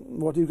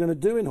 "What are you going to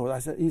do in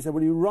horse?" He said,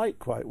 "Well, you write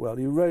quite well.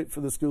 You wrote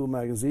for the school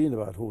magazine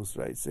about horse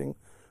racing.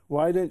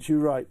 Why don't you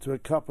write to a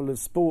couple of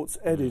sports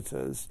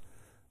editors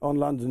on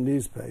London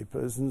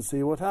newspapers and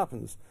see what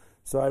happens?"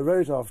 So I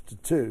wrote off to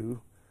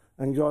 2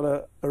 and got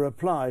a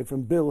reply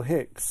from Bill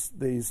Hicks,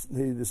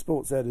 the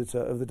sports editor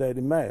of the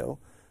Daily Mail,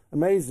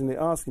 amazingly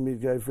asking me to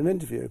go for an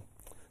interview.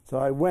 So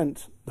I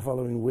went the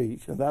following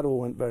week, and that all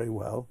went very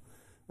well.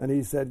 And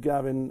he said,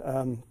 "Gavin,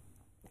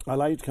 I'd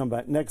like you to come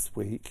back next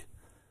week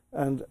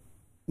and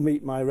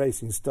meet my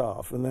racing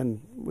staff, and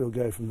then we'll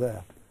go from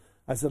there."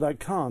 I said, "I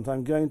can't.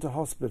 I'm going to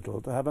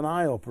hospital to have an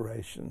eye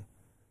operation,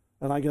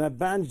 and I'm going to have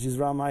bandages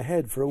around my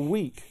head for a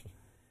week."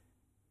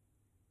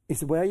 He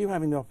said, "Where are you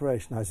having the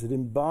operation?" I said,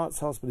 "In Bart's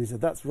Hospital." He said,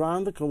 "That's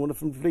round the corner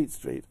from Fleet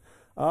Street.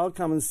 I'll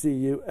come and see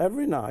you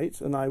every night,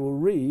 and I will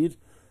read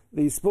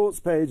the sports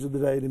page of the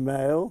Daily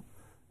Mail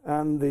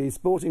and the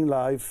Sporting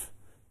Life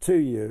to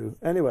you."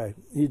 Anyway,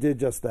 he did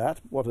just that.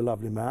 What a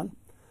lovely man.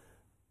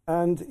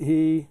 And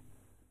he,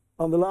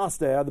 on the last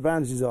day, I had the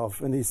bandages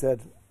off, and he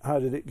said, "How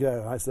did it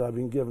go?" I said, "I've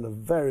been given a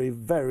very,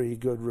 very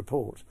good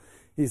report."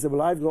 He said,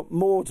 "Well, I've got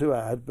more to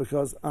add,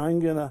 because I'm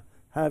going to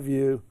have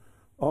you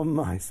on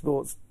my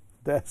sports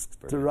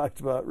desk to write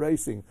about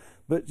racing.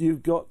 But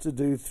you've got to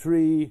do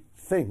 3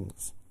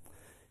 things.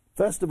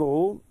 First of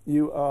all,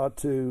 you are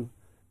to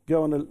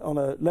go on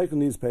a local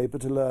newspaper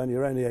to learn.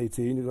 You're only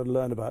 18, you've got to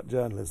learn about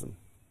journalism."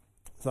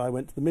 So I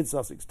went to the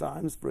Mid-Sussex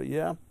Times for a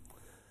year.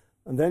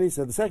 And then he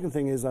said, "The second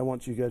thing is I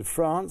want you to go to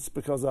France,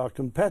 because our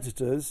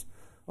competitors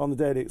on the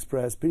Daily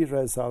Express, Peter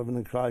O'Sullivan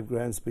and Clive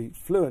Graham, speak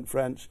fluent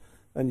French,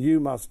 and you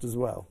must as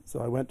well."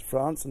 So I went to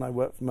France, and I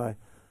worked for my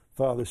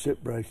father's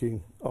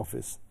shipbroking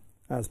office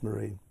as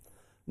Marine.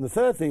 And the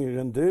third thing you're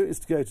going to do is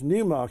to go to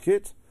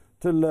Newmarket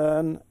to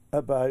learn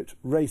about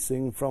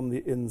racing from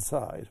the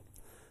inside.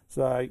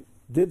 So I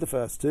did the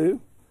first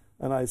 2,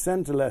 and I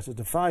sent a letter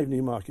to 5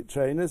 Newmarket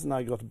trainers, and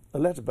I got a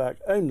letter back,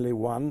 only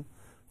one,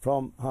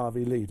 from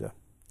Harvey Leader.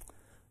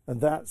 And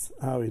that's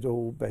how it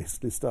all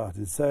basically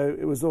started. So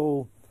it was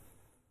all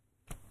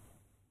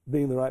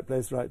being the right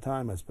place, right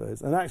time, I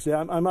suppose. And actually,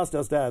 I must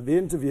just add, the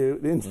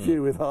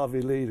interview with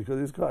Harvey Leader, because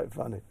it was quite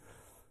funny,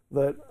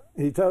 that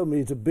he told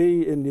me to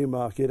be in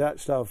Newmarket at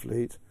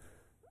Starfleet.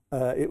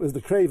 It was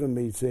the Craven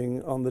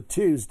meeting on the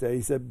Tuesday.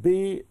 He said,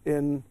 "Be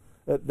in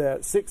there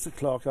at 6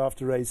 o'clock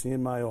after racing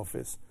in my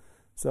office."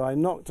 So I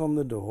knocked on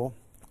the door,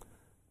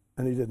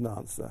 and he didn't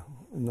answer.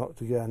 I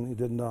knocked again, he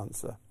didn't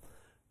answer.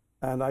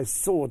 And I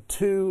saw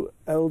 2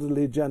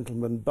 elderly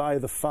gentlemen by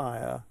the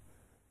fire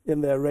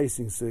in their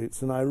racing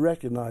suits, and I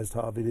recognised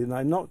Harvey Lee, and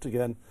I knocked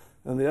again,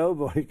 and the old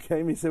boy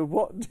came. He said,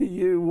 "What do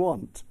you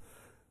want?"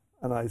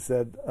 And I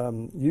said,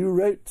 "You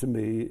wrote to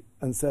me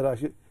and said I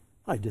should."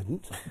 I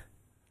didn't.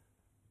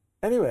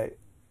 Anyway,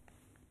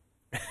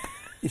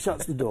 he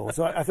shuts the door.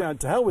 So I think,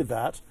 to hell with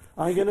that,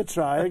 I'm going to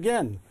try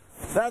again.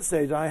 At that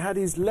stage, I had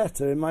his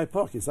letter in my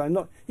pocket.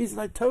 So he said,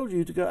 "I told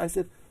you to go." I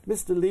said,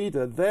 "Mr.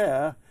 Leader,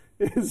 there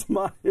is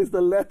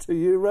the letter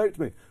you wrote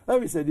me." "Oh,"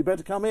 he said, "you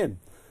better come in."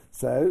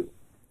 So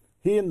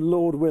he and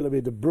Lord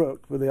Willoughby de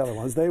Brooke were the other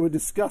ones. They were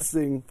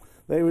discussing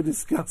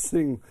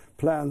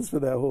plans for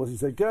their horse. He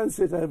said, "Go and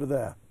sit over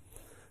there."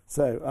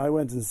 So I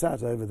went and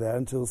sat over there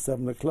until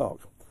 7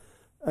 o'clock.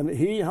 And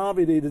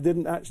Harvey Leader,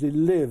 didn't actually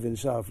live in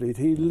Starfleet.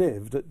 He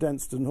lived at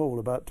Denston Hall,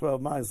 about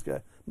 12 miles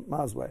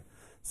away.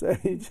 So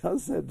he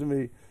just said to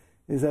me,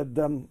 he said,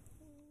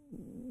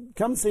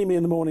 "Come see me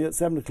in the morning at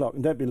 7 o'clock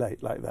and don't be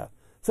late," like that.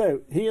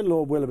 So he and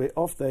Lord Willoughby,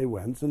 off they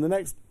went. And the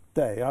next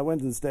day I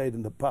went and stayed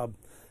in the pub,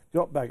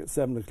 got back at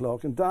 7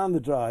 o'clock, and down the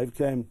drive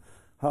came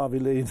Harvey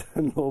Leader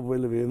and Lord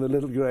Willoughby in the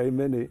little grey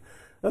Mini.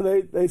 And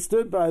they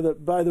stood by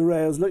the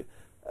rails, looked,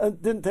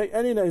 and didn't take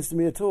any notice of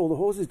me at all. The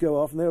horses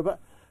go off, and they were back.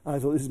 I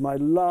thought, this is my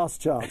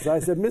last chance. I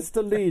said,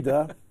 "Mr.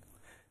 Leader,"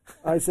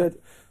 I said,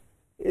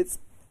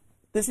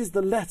 "this is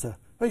the letter."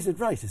 Oh, he said,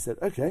 "Right." He said,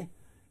 "OK."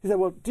 He said,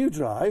 "Well, do you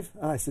drive?"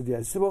 And I said,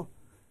 "Yes." He said, "Well,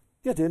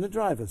 get in and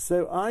drive us.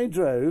 So I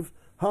drove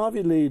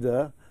Harvey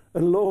Leader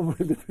and Lord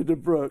Willoughby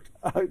Brooke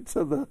out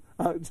to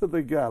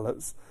the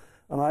gallops,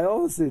 and I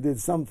obviously did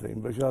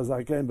something because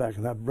I came back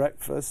and had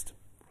breakfast,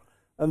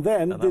 and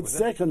then did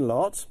second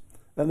lot,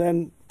 and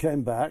then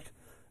came back,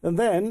 and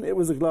then it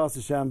was a glass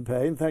of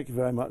champagne. Thank you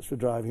very much for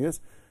driving us.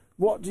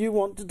 What do you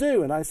want to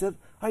do? And I said,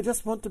 I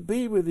just want to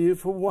be with you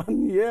for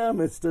 1 year,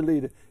 Mr.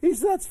 Leader. He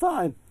said, that's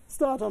fine.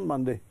 Start on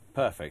Monday.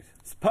 Perfect.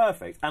 It's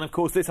perfect. And, of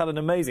course, this had an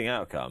amazing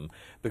outcome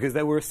because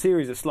there were a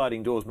series of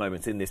sliding doors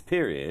moments in this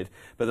period,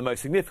 but the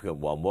most significant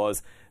one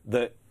was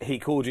that he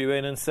called you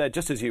in and said,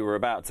 just as you were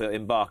about to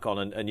embark on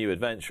a new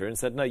adventure, and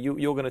said, no,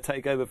 you're going to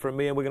take over from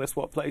me and we're going to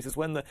swap places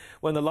when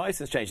the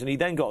licence changed. And he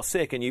then got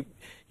sick and you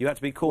had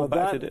to be called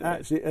back to do it.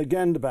 Actually,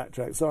 again, to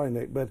backtrack, sorry,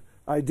 Nick, but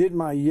I did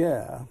my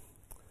year.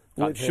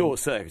 I'm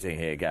short-circuiting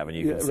here, Gavin,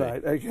 you can see.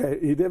 Right, OK.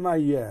 He did my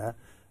year.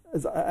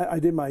 I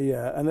did my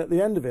year, and at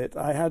the end of it,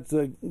 I had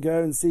to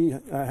go and see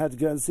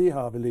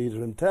Harvey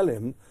Leader and tell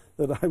him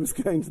that I was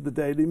going to the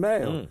Daily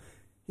Mail.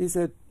 He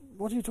said,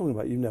 "What are you talking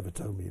about? You never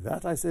told me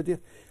that." I said, "Yeah."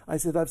 I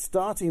said, "I'm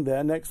starting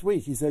there next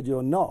week." He said,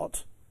 "You're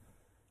not."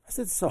 I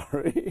said,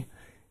 "Sorry."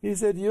 He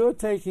said, "You're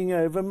taking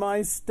over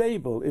my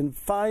stable in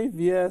 5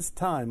 years'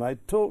 time." I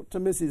talked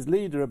to Mrs.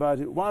 Leader about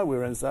it while we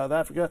were in South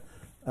Africa,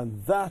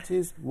 and that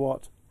is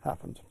what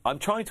happened. I'm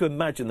trying to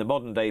imagine the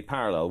modern-day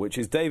parallel, which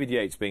is David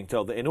Yates being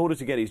told that in order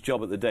to get his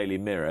job at the Daily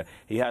Mirror,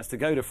 he has to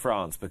go to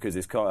France because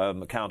his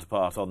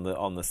counterpart on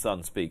the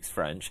Sun speaks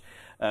French,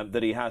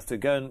 that he has to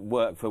go and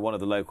work for one of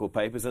the local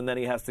papers, and then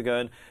he has to go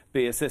and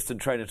be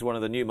assistant trainer to one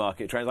of the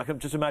Newmarket trainers. I can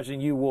just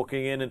imagine you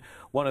walking in and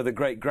one of the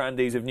great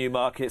grandees of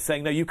Newmarket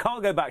saying, "No, you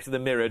can't go back to the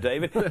Mirror,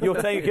 David.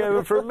 You're taking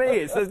over from me."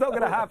 It's not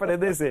going to happen in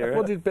this era.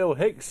 What did Bill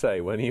Hicks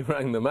say when he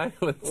rang the Mail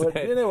and said...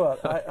 Well, you know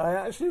what? I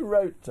actually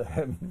wrote to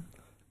him.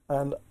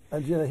 And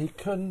you know, he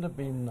couldn't have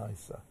been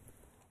nicer.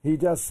 He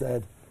just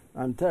said,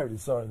 "I'm terribly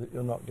sorry that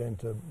you're not going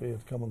to be able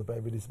to come on the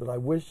paper, but I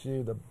wish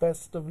you the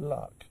best of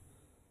luck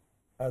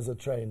as a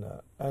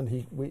trainer." And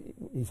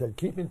he said,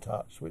 "Keep in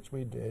touch," which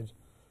we did.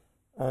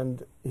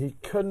 And he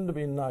couldn't have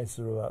been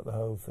nicer about the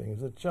whole thing.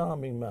 He's a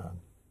charming man.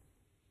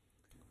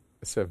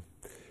 So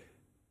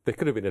there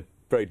could have been a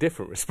very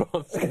different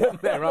response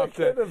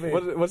thereafter.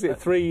 Was it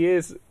 3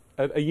 years...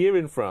 A year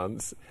in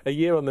France, a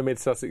year on the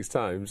Mid-Sussex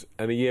Times,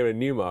 and a year in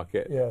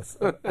Newmarket. Yes,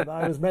 and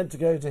I was meant to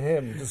go to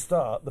him to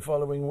start the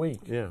following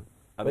week. Yeah.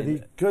 But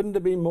he couldn't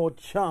have been more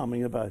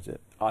charming about it.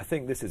 I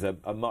think this is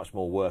a much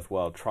more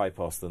worthwhile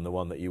tripos than the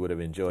one that you would have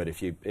enjoyed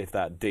if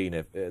that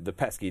dean, the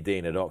pesky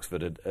dean at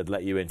Oxford, had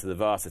let you into the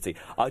varsity.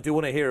 I do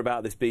want to hear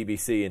about this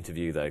BBC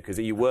interview, though, because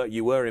you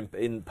were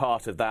in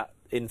part of that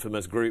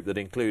infamous group that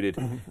included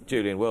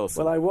Julian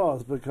Wilson. Well, I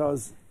was,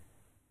 because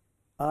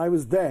I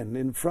was then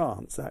in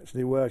France,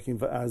 actually working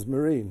for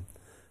Asmarine,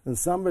 and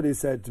somebody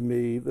said to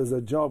me, "There's a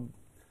job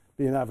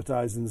being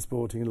advertised in the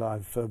Sporting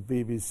Life for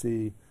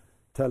BBC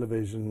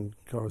television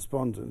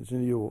correspondent,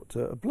 and you ought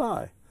to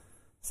apply."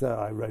 So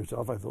I wrote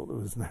off. I thought there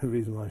was no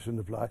reason why I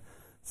shouldn't apply.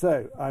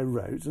 So I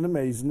wrote and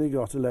amazingly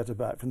got a letter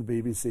back from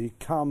the BBC,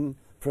 "Come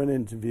for an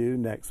interview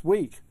next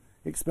week.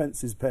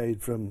 Expenses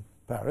paid from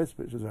Paris,"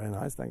 which was very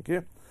nice, thank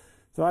you.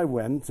 So I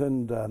went,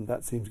 and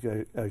that seemed to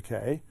go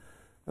okay.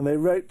 And they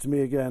wrote to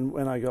me again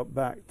when I got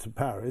back to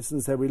Paris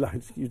and said, "We'd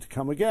like you to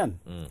come again."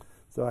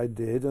 So I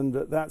did, and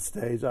at that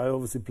stage I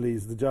obviously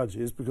pleased the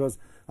judges, because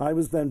I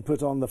was then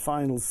put on the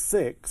final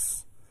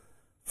 6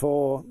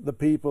 for the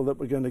people that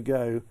were going to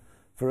go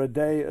for a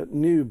day at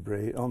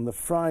Newbury on the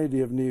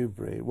Friday of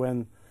Newbury,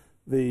 when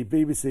the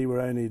BBC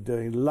were only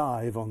doing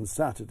live on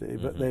Saturday,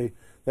 but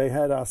they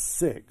had us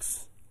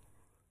 6.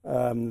 Do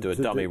a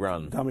dummy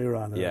run. Dummy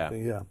run, yeah.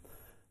 Everything, yeah.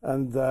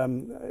 And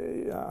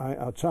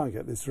I'll try and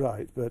get this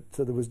right, but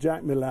there was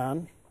Jack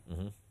Millan,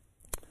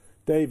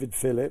 David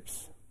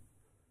Phillips,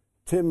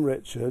 Tim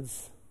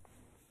Richards,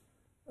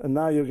 and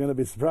now you're going to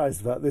be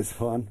surprised about this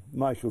one,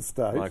 Michael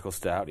Stout. Michael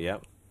Stout, yeah.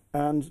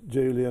 And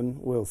Julian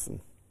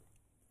Wilson.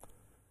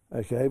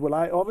 Okay, well,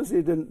 I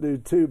obviously didn't do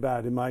too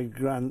bad in my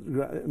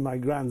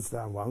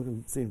grandstand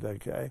one, it seemed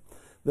okay.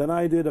 Then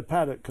I did a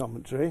paddock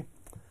commentary,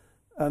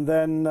 and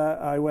then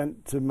I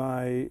went to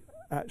my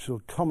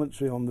actual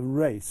commentary on the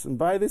race, and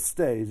by this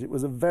stage it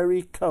was a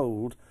very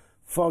cold,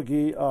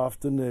 foggy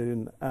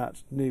afternoon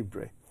at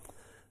Newbury,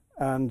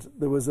 and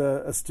there was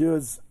a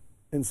steward's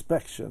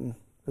inspection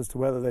as to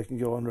whether they can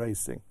go on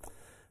racing.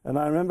 And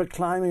I remember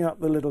climbing up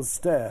the little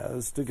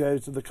stairs to go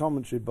to the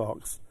commentary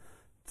box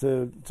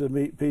to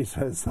meet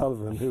Peter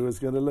O'Sullivan, who was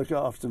going to look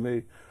after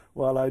me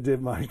while I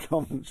did my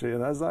commentary.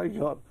 And as I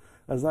got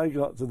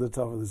to the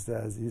top of the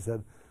stairs, he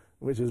said,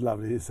 which was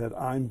lovely, he said,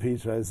 "I'm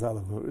Peter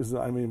O'Sullivan."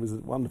 It was a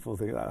wonderful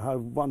thing. How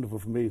wonderful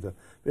for me to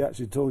be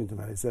actually talking to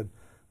him. He said,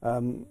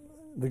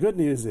 "The good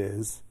news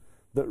is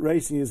that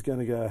racing is going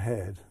to go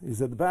ahead." He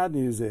said, "The bad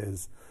news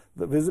is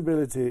that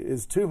visibility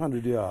is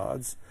 200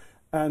 yards,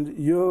 and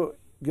you're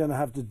going to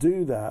have to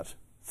do that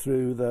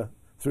through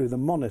the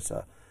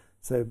monitor."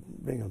 So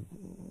being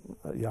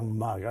a young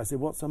mug, I said,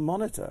 "What's a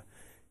monitor?"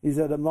 He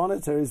said, a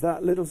monitor is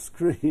that little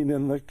screen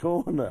in the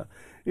corner.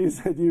 He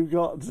said, you've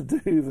got to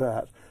do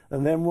that.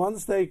 And then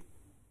once they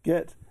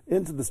get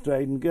into the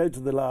straight and go to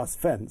the last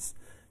fence,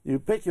 you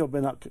pick your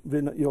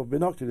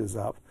binoculars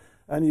up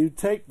and you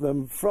take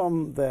them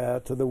from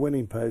there to the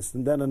winning post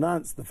and then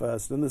announce the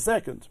first and the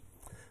second.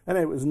 And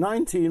it was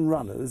 19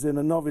 runners in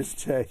a novice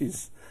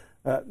chase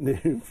at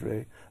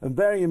Newbury. And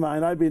bearing in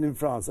mind, I'd been in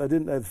France. I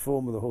didn't know the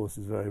form of the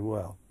horses very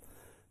well.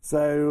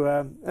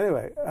 So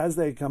anyway, as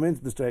they come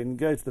into the straight and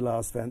go to the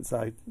last fence,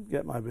 I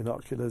get my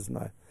binoculars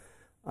and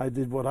I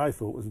did what I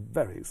thought was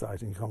very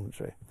exciting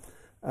commentary.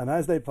 And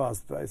as they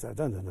passed the place, I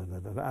dun, dun, dun,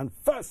 dun, dun, and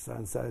first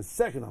so-and-so,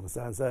 second on the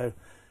so-and-so,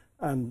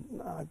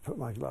 and I put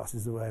my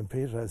glasses away and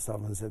Peter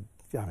O'Sullivan said,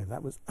 Gavin,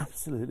 that was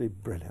absolutely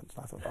brilliant.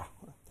 And I thought,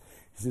 oh.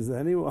 He says,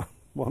 only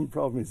one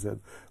problem, he said,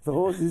 the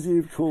horses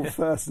you've called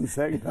first and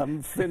second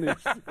haven't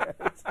finished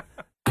yet.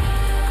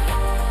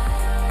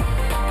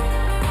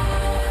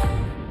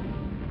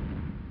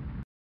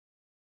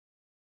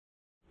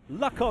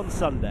 Luck on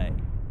Sunday,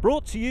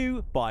 brought to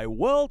you by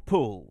World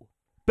Pool.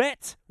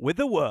 Bet with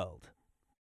the world.